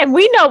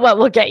know what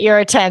will get your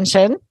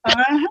attention.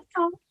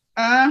 So,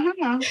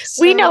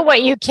 we know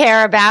what you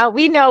care about.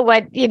 We know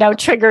what,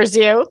 triggers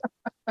you.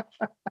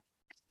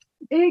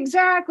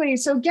 Exactly.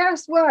 So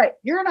guess what?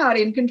 You're not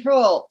in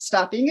control.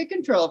 Stop being a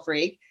control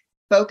freak.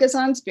 Focus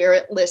on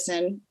spirit,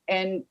 listen,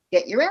 and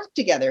get your act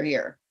together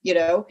here.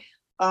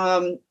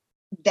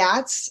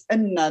 That's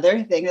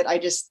another thing that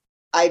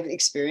I've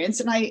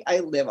experienced, and I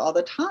live all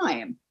the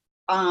time.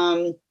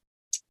 Wow.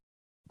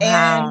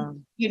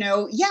 And,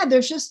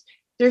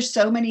 there's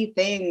so many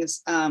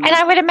things. And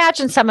I would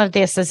imagine some of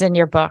this is in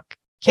your book,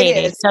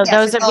 Katie. So yes,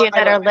 those of you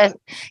that are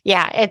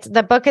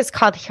the book is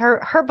called,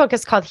 her book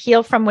is called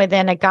Heal from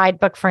Within, a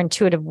guidebook for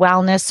intuitive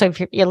wellness. So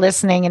if you're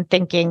listening and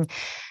thinking,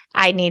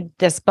 I need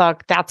this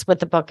book, that's what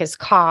the book is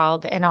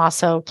called. And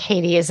also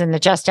Katie is in the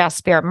Just Ask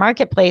Spirit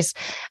Marketplace.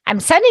 I'm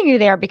sending you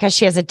there because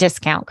she has a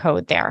discount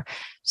code there.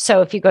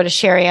 So if you go to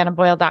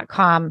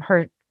SherryAnnaBoyle.com,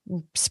 her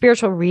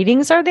spiritual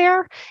readings are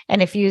there.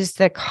 And if you use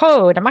the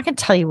code, I'm not going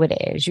to tell you what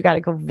it is. You got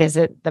to go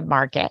visit the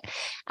market.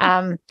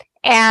 And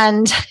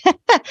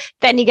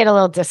then you get a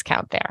little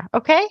discount there.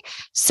 Okay.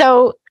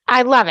 So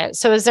I love it.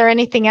 So is there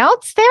anything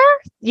else there?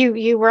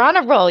 You were on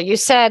a roll. You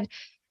said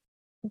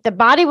the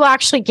body will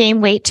actually gain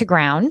weight to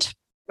ground,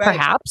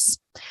 perhaps.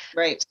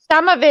 Right.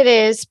 Some of it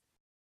is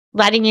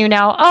letting you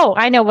know, oh,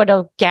 I know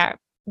what'll get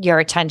your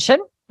attention.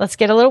 Let's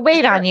get a little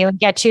weight on you and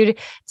get you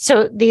to.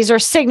 So these are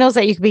signals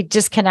that you could be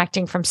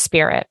disconnecting from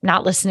spirit,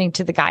 not listening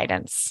to the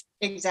guidance.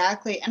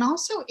 Exactly. And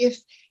also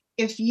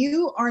if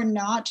you are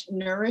not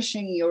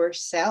nourishing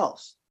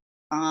yourself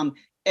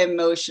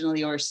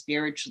emotionally or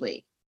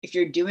spiritually, if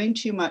you're doing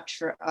too much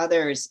for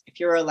others, if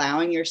you're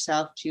allowing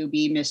yourself to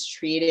be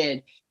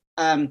mistreated,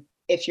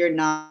 if you're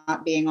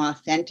not being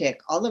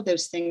authentic, all of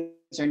those things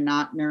are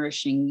not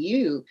nourishing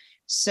you.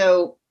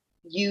 So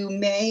you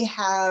may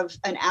have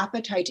an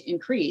appetite to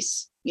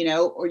increase,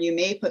 or you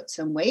may put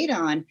some weight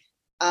on.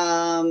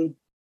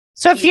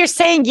 So if you're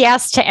saying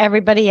yes to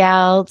everybody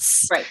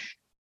else, right,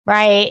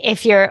 right?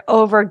 If you're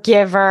over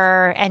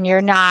giver and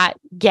you're not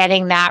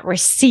getting that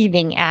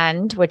receiving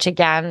end, which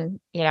again,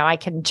 I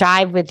can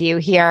jive with you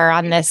here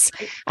on this.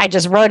 I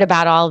just wrote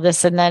about all of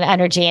this in the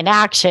energy and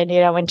action,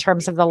 in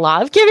terms of the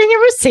law of giving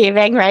and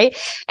receiving, right?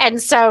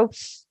 And so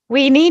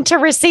we need to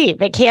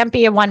receive. It can't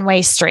be a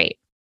one-way street.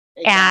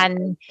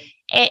 Exactly.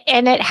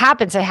 And it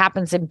happens. It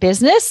happens in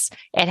business.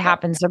 It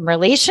happens in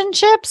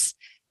relationships,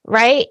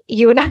 right?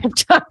 You and I have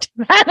talked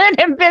about it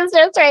in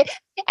business, right?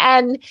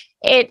 And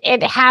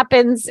it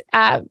happens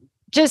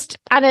just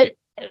on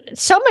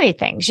so many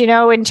things,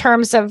 in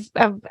terms of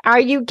are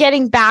you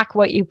getting back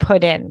what you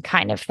put in,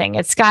 kind of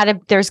thing.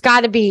 There's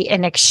got to be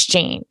an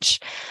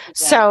exchange. Exactly.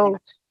 So,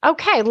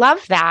 okay,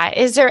 love that.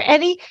 Is there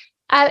any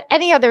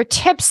other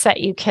tips that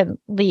you can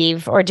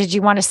leave, or did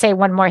you want to say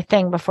one more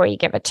thing before you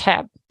give a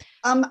tip?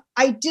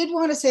 I did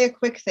want to say a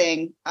quick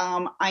thing.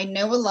 I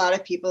know a lot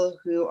of people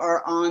who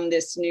are on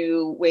this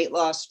new weight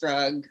loss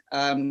drug,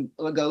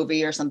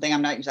 Wegovy or something.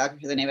 I'm not exactly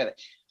sure the name of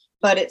it,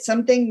 but it's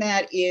something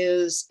that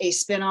is a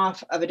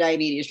spinoff of a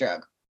diabetes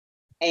drug.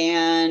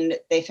 And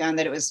they found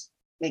that it was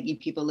making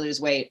people lose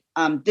weight.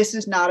 This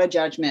is not a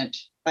judgment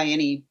by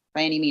any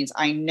means.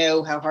 I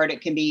know how hard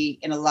it can be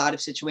in a lot of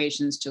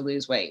situations to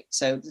lose weight.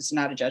 So this is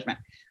not a judgment.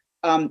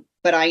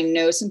 But I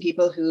know some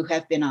people who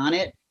have been on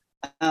it,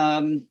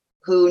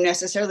 who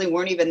necessarily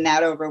weren't even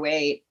that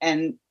overweight,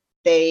 and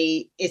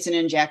it's an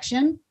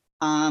injection.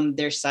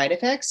 There's side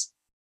effects.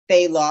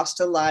 They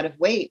lost a lot of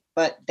weight,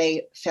 but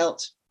they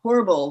felt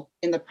horrible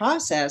in the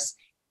process.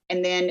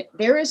 And then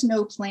there is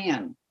no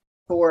plan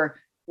for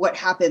what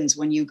happens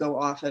when you go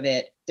off of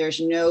it. There's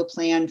no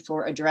plan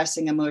for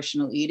addressing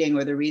emotional eating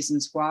or the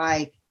reasons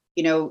why,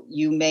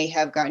 you may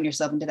have gotten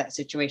yourself into that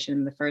situation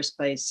in the first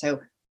place. So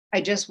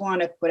I just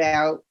want to put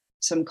out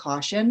some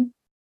caution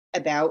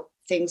about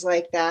things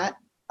like that.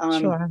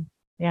 Sure.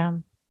 Yeah.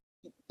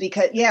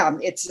 Because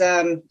it's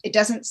it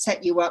doesn't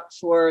set you up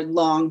for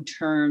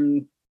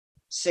long-term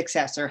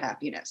success or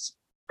happiness.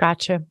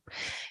 Gotcha.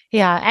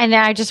 Yeah. And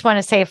I just want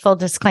to say a full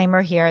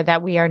disclaimer here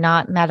that we are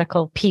not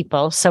medical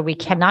people, so we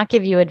cannot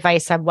give you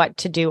advice on what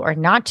to do or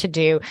not to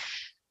do.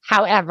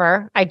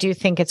 However, I do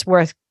think it's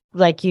worth,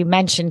 like you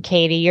mentioned,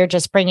 Katie, you're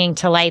just bringing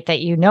to light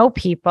that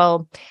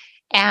people.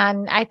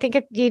 And I think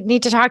you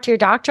need to talk to your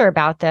doctor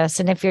about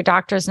this. And if your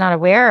doctor is not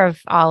aware of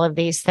all of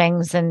these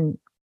things, then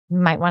you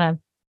might want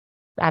to,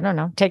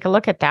 take a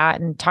look at that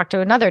and talk to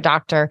another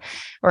doctor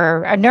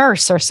or a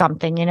nurse or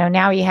something.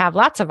 Now you have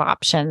lots of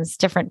options,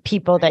 different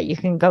people that you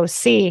can go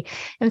see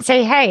and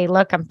say, hey,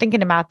 look, I'm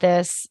thinking about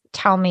this.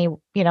 Tell me,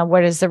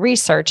 what is the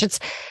research? It's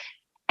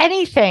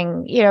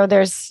anything,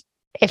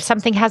 if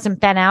something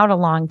hasn't been out a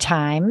long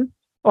time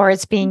or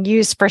it's being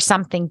used for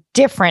something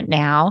different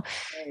now,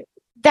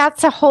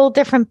 that's a whole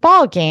different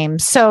ball game.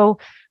 So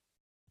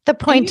the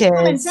point is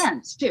common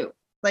sense too.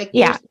 Like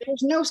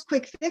there's no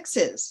quick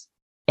fixes.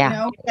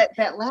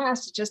 That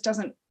last,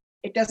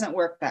 it doesn't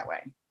work that way.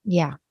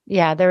 Yeah.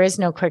 Yeah. There is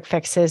no quick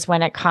fixes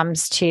when it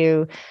comes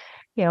to,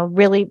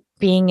 really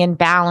being in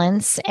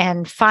balance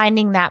and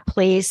finding that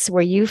place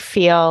where you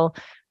feel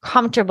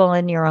comfortable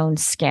in your own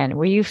skin,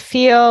 where you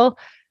feel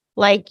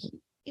like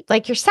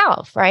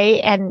yourself, right?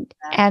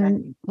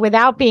 And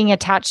without being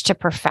attached to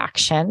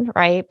perfection,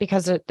 right?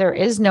 Because there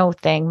is no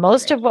thing.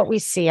 Most of what we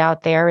see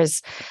out there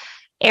is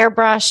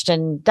airbrushed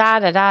and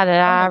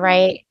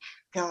right?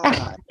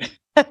 God.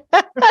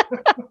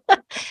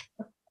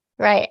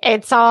 Right.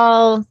 It's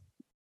all,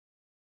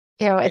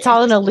 it's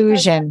all an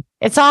illusion.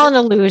 It's all an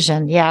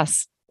illusion.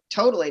 Yes.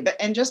 Totally.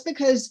 And just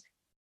because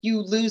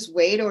you lose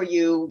weight or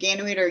you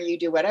gain weight or you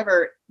do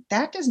whatever,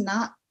 that does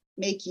not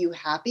make you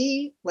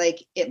happy.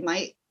 Like you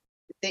might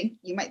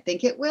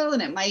think it will,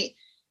 and it might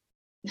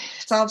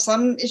solve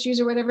some issues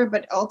or whatever,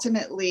 but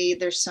ultimately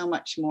there's so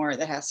much more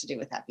that has to do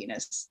with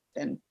happiness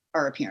than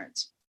our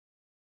appearance.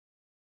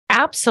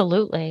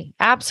 Absolutely.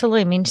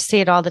 Absolutely. I mean, you see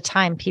it all the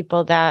time.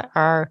 People that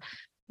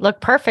look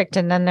perfect,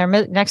 and then they're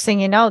next thing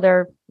you know,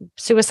 they're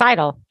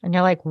suicidal. And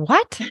you're like,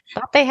 what?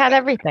 Thought they had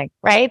everything,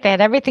 right? They had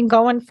everything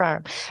going for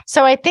them.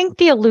 So I think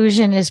the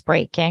illusion is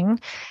breaking,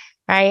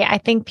 right? I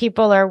think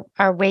people are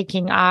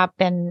waking up,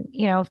 and,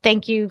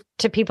 thank you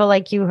to people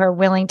like you who are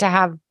willing to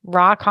have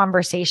raw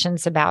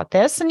conversations about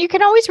this. And you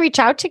can always reach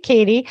out to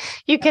Katie.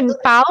 You can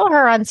follow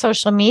her on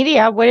social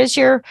media. What is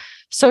your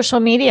social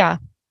media?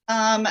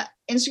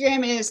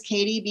 Instagram is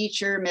Katie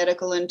Beecher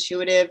Medical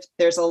Intuitive.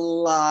 There's a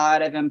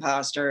lot of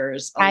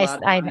imposters.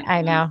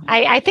 I know.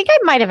 I think I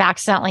might have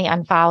accidentally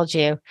unfollowed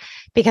you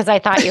because I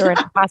thought you were an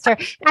imposter.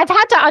 I've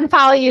had to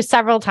unfollow you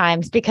several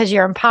times because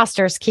your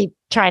imposters keep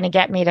trying to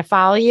get me to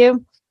follow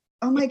you.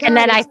 Oh my God. And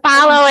then I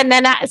follow, and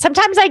then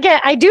sometimes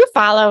I do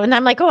follow, and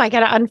I'm like, oh, I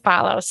got to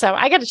unfollow. So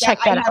I got to check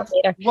that out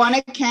later. One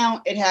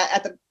account, it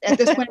has at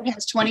this point, it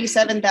has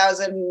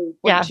 27,000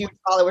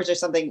 followers or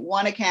something.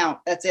 One account,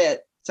 that's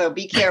it. So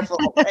be careful.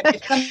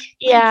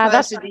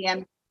 That's a DM. I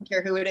don't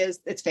care who it is.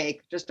 It's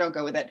fake. Just don't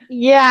go with it.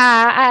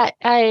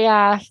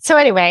 Yeah. So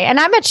anyway, and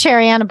I'm at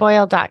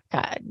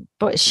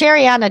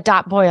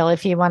Sherianna.Boyle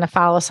if you want to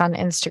follow us on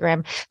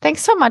Instagram.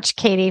 Thanks so much,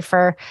 Katie,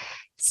 for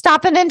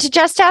stopping into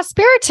Just Ask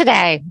Spirit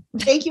today.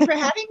 Thank you for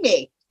having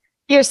me.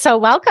 You're so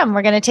welcome.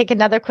 We're going to take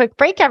another quick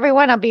break,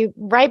 everyone. I'll be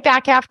right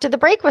back after the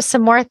break with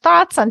some more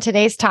thoughts on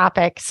today's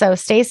topic. So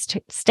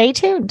stay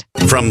tuned.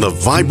 From the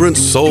vibrant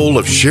soul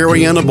of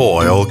Sherianna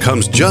Boyle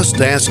comes Just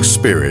Ask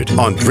Spirit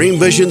on Dream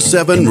Vision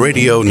 7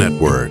 Radio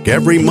Network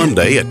every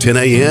Monday at 10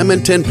 a.m.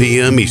 and 10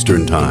 p.m.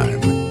 Eastern Time.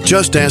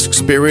 Just Ask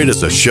Spirit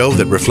is a show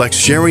that reflects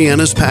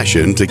Sherianna's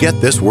passion to get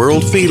this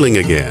world feeling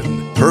again.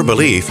 Her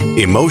belief,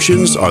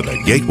 emotions are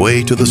the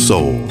gateway to the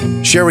soul.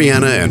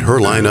 Sherianna and her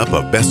lineup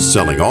of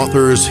best-selling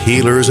authors,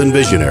 healers, and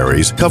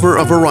visionaries cover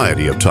a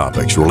variety of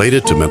topics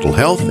related to mental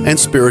health and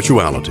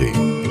spirituality.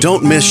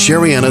 Don't miss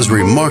Sherianna's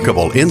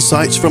remarkable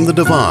insights from the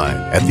divine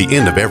at the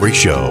end of every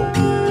show.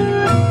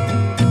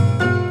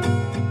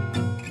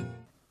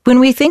 When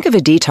we think of a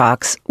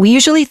detox, we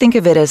usually think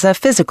of it as a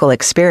physical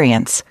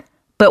experience.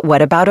 But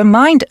what about a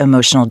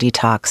mind-emotional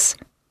detox?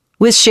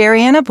 With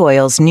Sherianna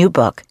Boyle's new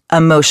book,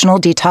 Emotional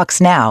Detox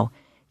Now,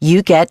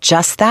 you get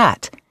just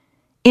that.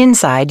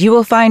 Inside, you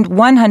will find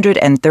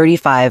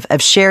 135 of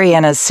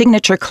Sherianna's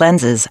signature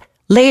cleanses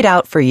laid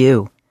out for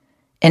you.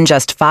 In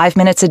just 5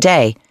 minutes a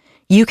day,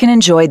 you can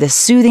enjoy the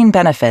soothing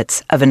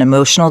benefits of an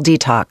emotional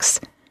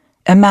detox.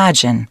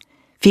 Imagine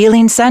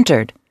feeling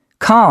centered,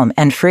 calm,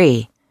 and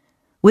free.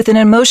 With an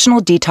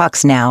Emotional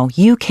Detox Now,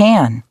 you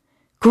can.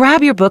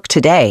 Grab your book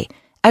today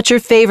at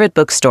your favorite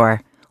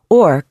bookstore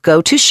or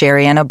go to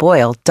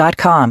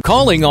SheriannaBoyle.com.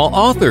 Calling all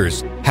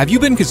authors. Have you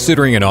been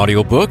considering an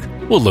audiobook?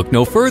 Well, look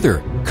no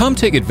further. Come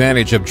take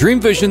advantage of Dream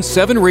Vision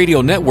 7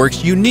 Radio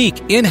Network's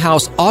unique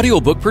in-house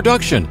audiobook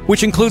production,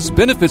 which includes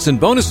benefits and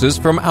bonuses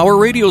from our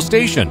radio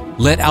station.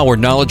 Let our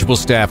knowledgeable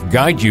staff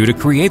guide you to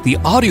create the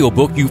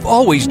audiobook you've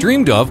always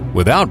dreamed of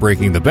without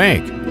breaking the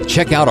bank.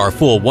 Check out our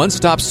full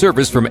one-stop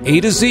service from A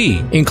to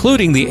Z,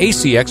 including the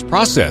ACX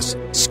process.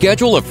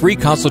 Schedule a free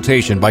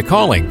consultation by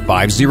calling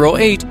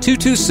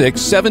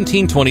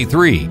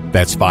 508-226-1723.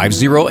 That's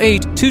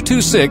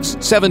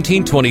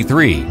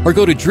 508-226-1723. Or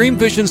go to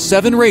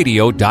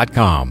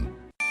DreamVision7Radio.com.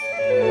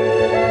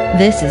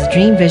 This is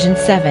Dream Vision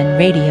 7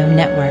 Radio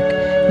Network,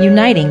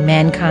 uniting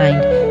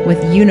mankind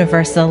with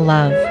universal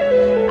love.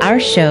 Our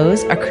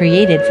shows are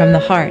created from the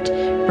heart,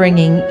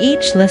 bringing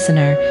each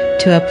listener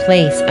to a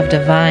place of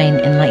divine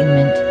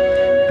enlightenment.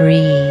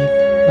 Breathe,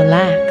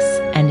 relax,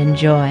 and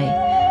enjoy.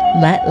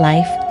 Let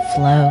life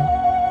flow.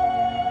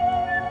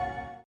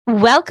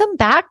 Welcome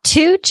back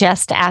to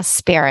Just Ask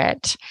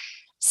Spirit.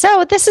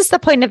 So this is the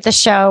point of the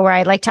show where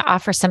I like to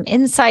offer some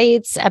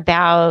insights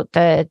about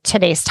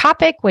today's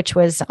topic, which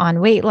was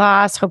on weight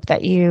loss. Hope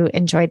that you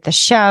enjoyed the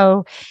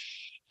show.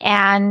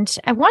 And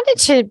I wanted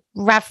to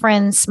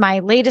reference my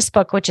latest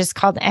book, which is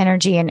called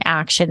Energy in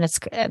Action.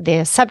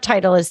 The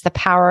subtitle is The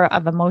Power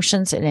of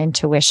Emotions and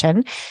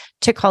Intuition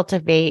to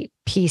Cultivate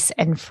Peace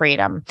and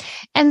Freedom.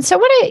 And so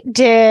what I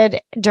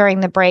did during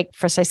the break,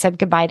 first I said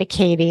goodbye to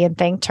Katie and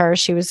thanked her.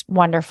 She was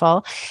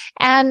wonderful.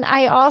 And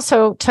I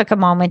also took a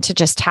moment to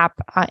just tap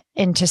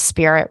into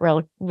spirit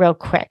real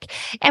quick.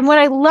 And what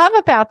I love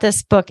about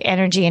this book,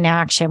 Energy in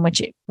Action,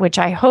 which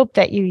I hope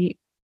that you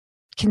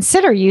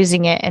consider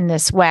using it in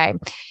this way,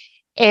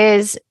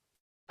 is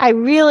I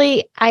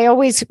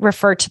always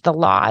refer to the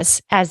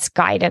laws as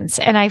guidance.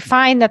 And I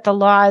find that the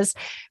laws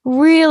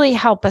really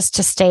help us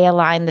to stay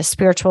aligned, the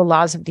spiritual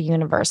laws of the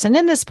universe. And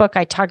in this book,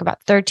 I talk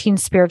about 13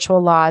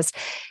 spiritual laws.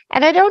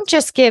 And I don't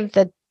just give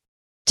the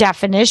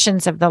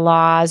definitions of the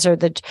laws I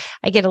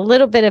get a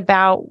little bit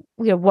about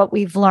what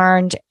we've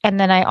learned. And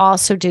then I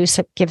also give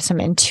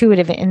some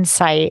intuitive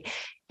insight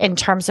in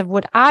terms of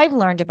what I've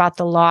learned about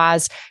the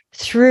laws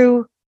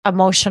through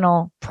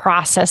emotional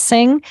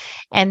processing,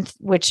 and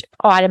which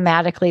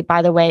automatically,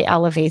 by the way,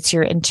 elevates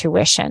your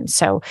intuition.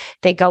 So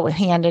they go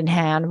hand in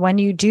hand. When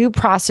you do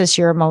process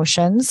your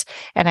emotions,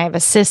 and I have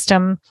a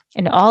system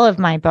in all of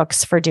my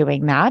books for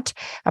doing that,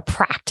 a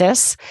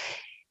practice,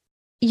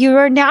 you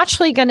are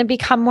naturally going to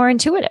become more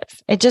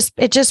intuitive. It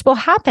just will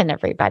happen,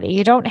 everybody.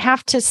 You don't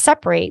have to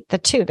separate the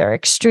two. They're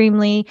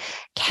extremely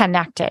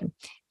connected.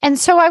 And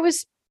so I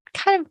was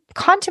kind of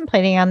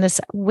contemplating on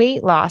this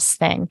weight loss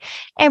thing.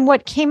 And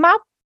what came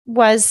up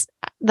was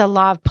the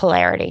law of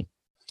polarity.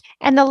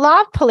 And the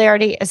law of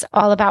polarity is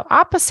all about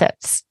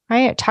opposites,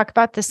 right? I talk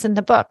about this in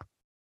the book.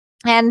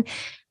 And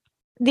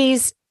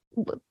these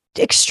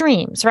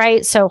extremes,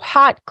 right? So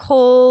hot,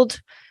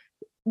 cold,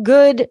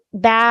 good,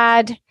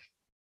 bad,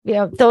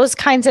 those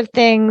kinds of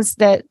things,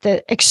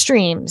 the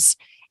extremes.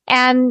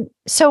 And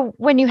so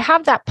when you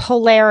have that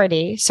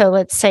polarity, so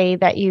let's say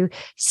that you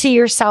see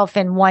yourself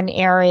in one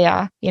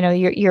area,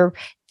 you're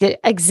the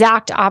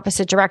exact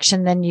opposite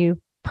direction than you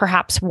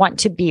perhaps want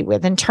to be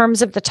with in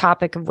terms of the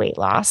topic of weight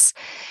loss,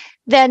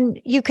 then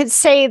you could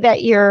say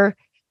that you're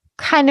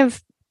kind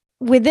of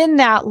within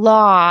that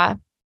law,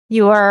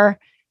 you're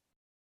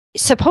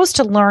supposed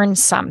to learn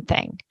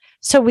something.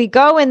 So we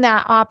go in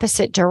that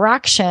opposite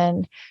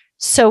direction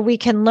so we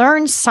can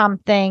learn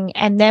something,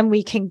 and then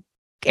we can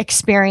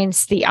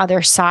experience the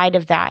other side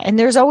of that. And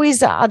there's always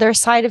the other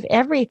side of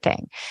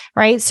everything,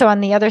 right? So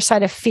on the other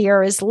side of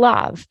fear is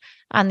love.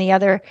 On the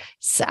other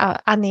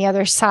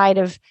side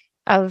of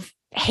of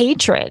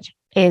hatred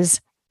is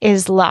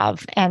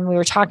love. And we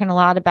were talking a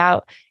lot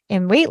about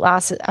in weight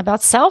loss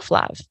about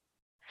self-love.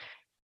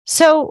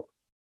 So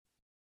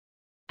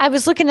I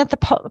was looking at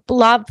the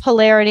love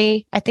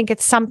polarity. I think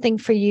it's something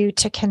for you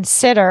to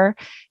consider,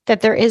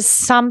 that there is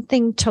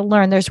something to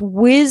learn. There's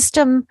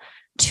wisdom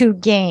to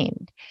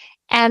gain.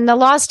 And the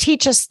laws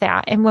teach us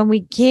that. And when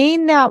we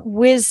gain that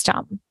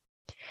wisdom,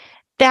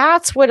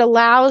 that's what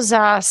allows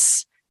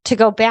us to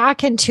go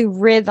back into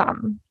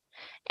rhythm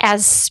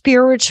as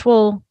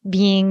spiritual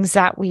beings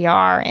that we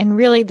are. And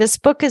really, this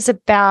book is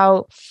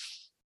about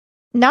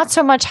not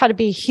so much how to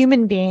be a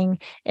human being,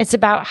 it's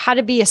about how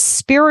to be a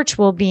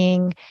spiritual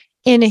being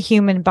in a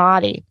human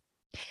body.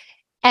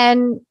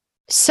 And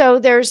so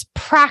there's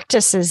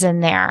practices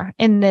in there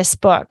in this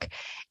book.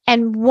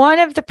 And one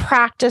of the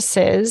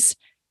practices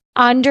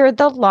under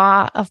the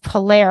law of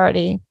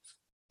polarity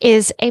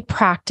is a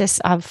practice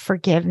of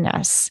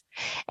forgiveness.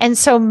 And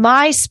so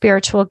my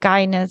spiritual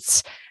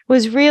guidance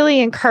was really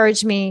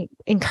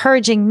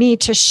encouraging me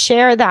to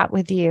share that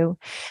with you,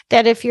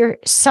 that if you're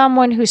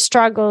someone who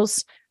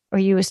struggles, or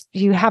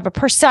you have a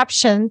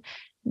perception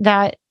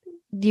that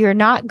you're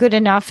not good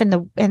enough in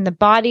the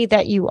body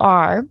that you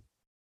are,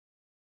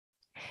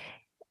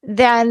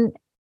 then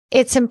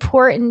it's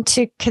important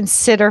to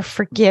consider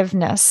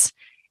forgiveness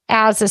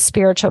as a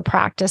spiritual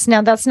practice.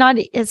 Now,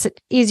 it's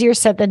easier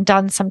said than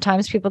done.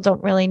 Sometimes people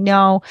don't really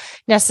know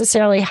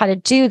necessarily how to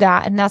do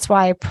that. And that's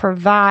why I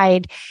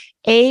provide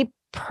a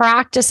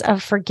practice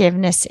of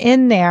forgiveness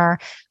in there,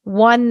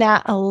 one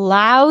that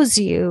allows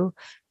you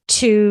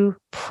to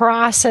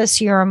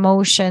process your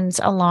emotions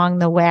along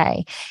the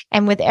way.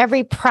 And with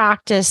every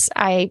practice,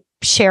 I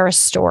share a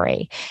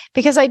story,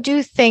 because I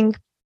do think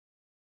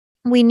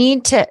we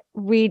need to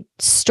read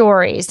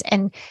stories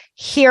and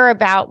hear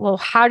about, well,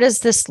 how does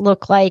this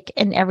look like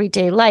in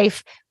everyday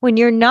life when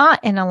you're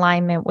not in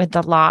alignment with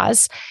the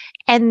laws?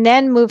 And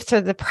then move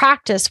through the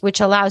practice,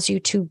 which allows you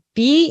to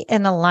be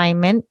in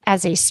alignment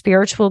as a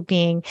spiritual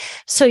being,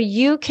 so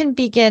you can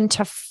begin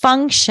to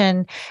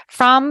function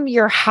from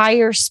your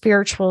higher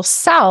spiritual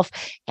self.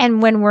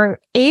 And when we're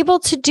able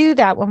to do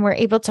that, when we're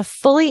able to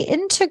fully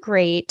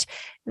integrate,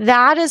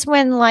 that is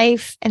when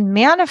life and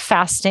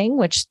manifesting,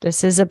 which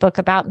this is a book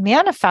about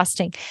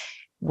manifesting,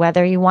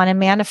 whether you want to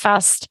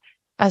manifest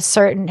a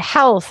certain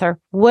health or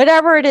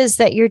whatever it is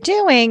that you're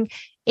doing,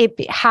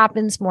 it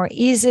happens more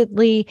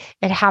easily.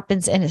 It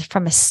happens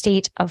from a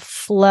state of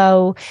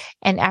flow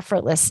and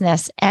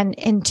effortlessness, and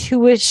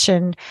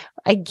intuition,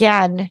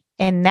 again,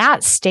 in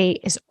that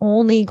state is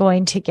only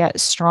going to get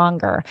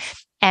stronger,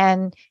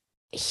 and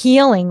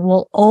healing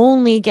will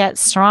only get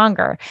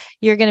stronger.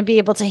 You're going to be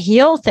able to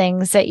heal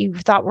things that you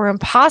thought were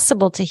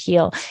impossible to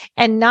heal.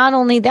 And not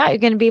only that, you're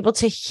going to be able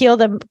to heal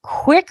them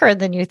quicker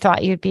than you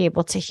thought you'd be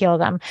able to heal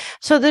them.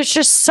 So there's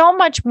just so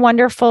much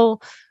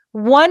wonderful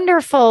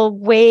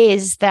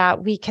ways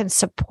that we can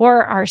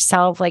support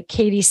ourselves. Like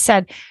Katie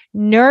said,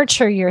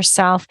 nurture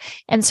yourself.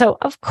 And so,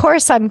 of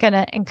course, I'm going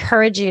to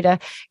encourage you to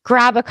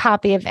grab a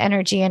copy of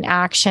Energy in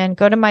Action.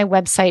 Go to my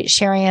website,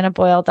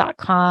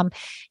 SherryAnnaBoyle.com.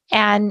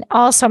 And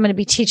also, I'm going to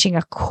be teaching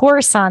a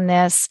course on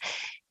this.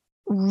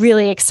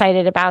 Really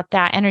excited about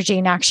that Energy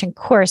in Action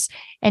course.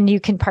 And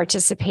you can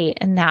participate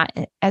in that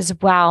as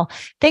well.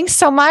 Thanks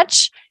so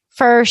much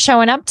for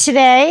showing up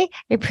today.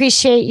 I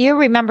appreciate you.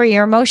 Remember,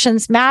 your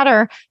emotions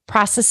matter.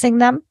 Processing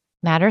them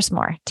matters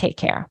more. Take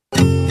care.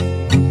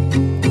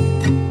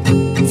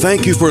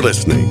 Thank you for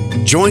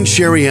listening. Join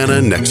Sherry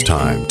Anna next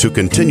time to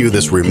continue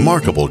this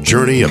remarkable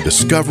journey of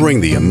discovering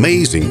the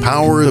amazing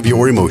power of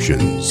your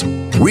emotions.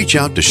 Reach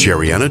out to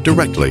Sherry Anna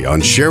directly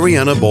on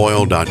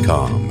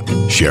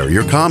SherryAnnaBoyle.com. Share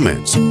your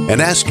comments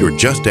and ask your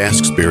Just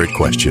Ask Spirit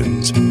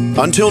questions.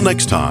 Until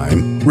next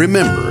time,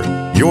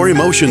 remember, your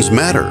emotions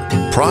matter.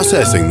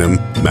 Processing them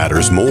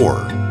matters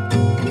more.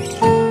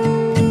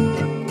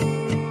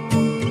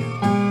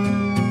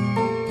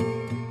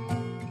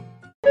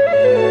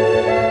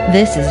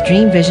 This is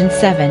Dream Vision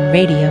 7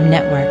 Radio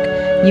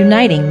Network,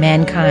 uniting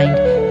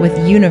mankind with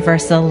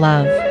universal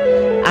love.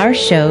 Our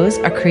shows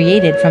are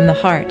created from the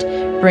heart,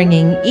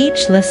 bringing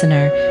each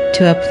listener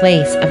to a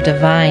place of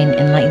divine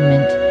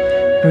enlightenment.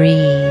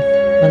 Breathe,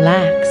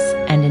 relax,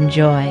 and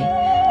enjoy.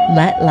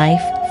 Let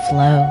life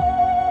flow.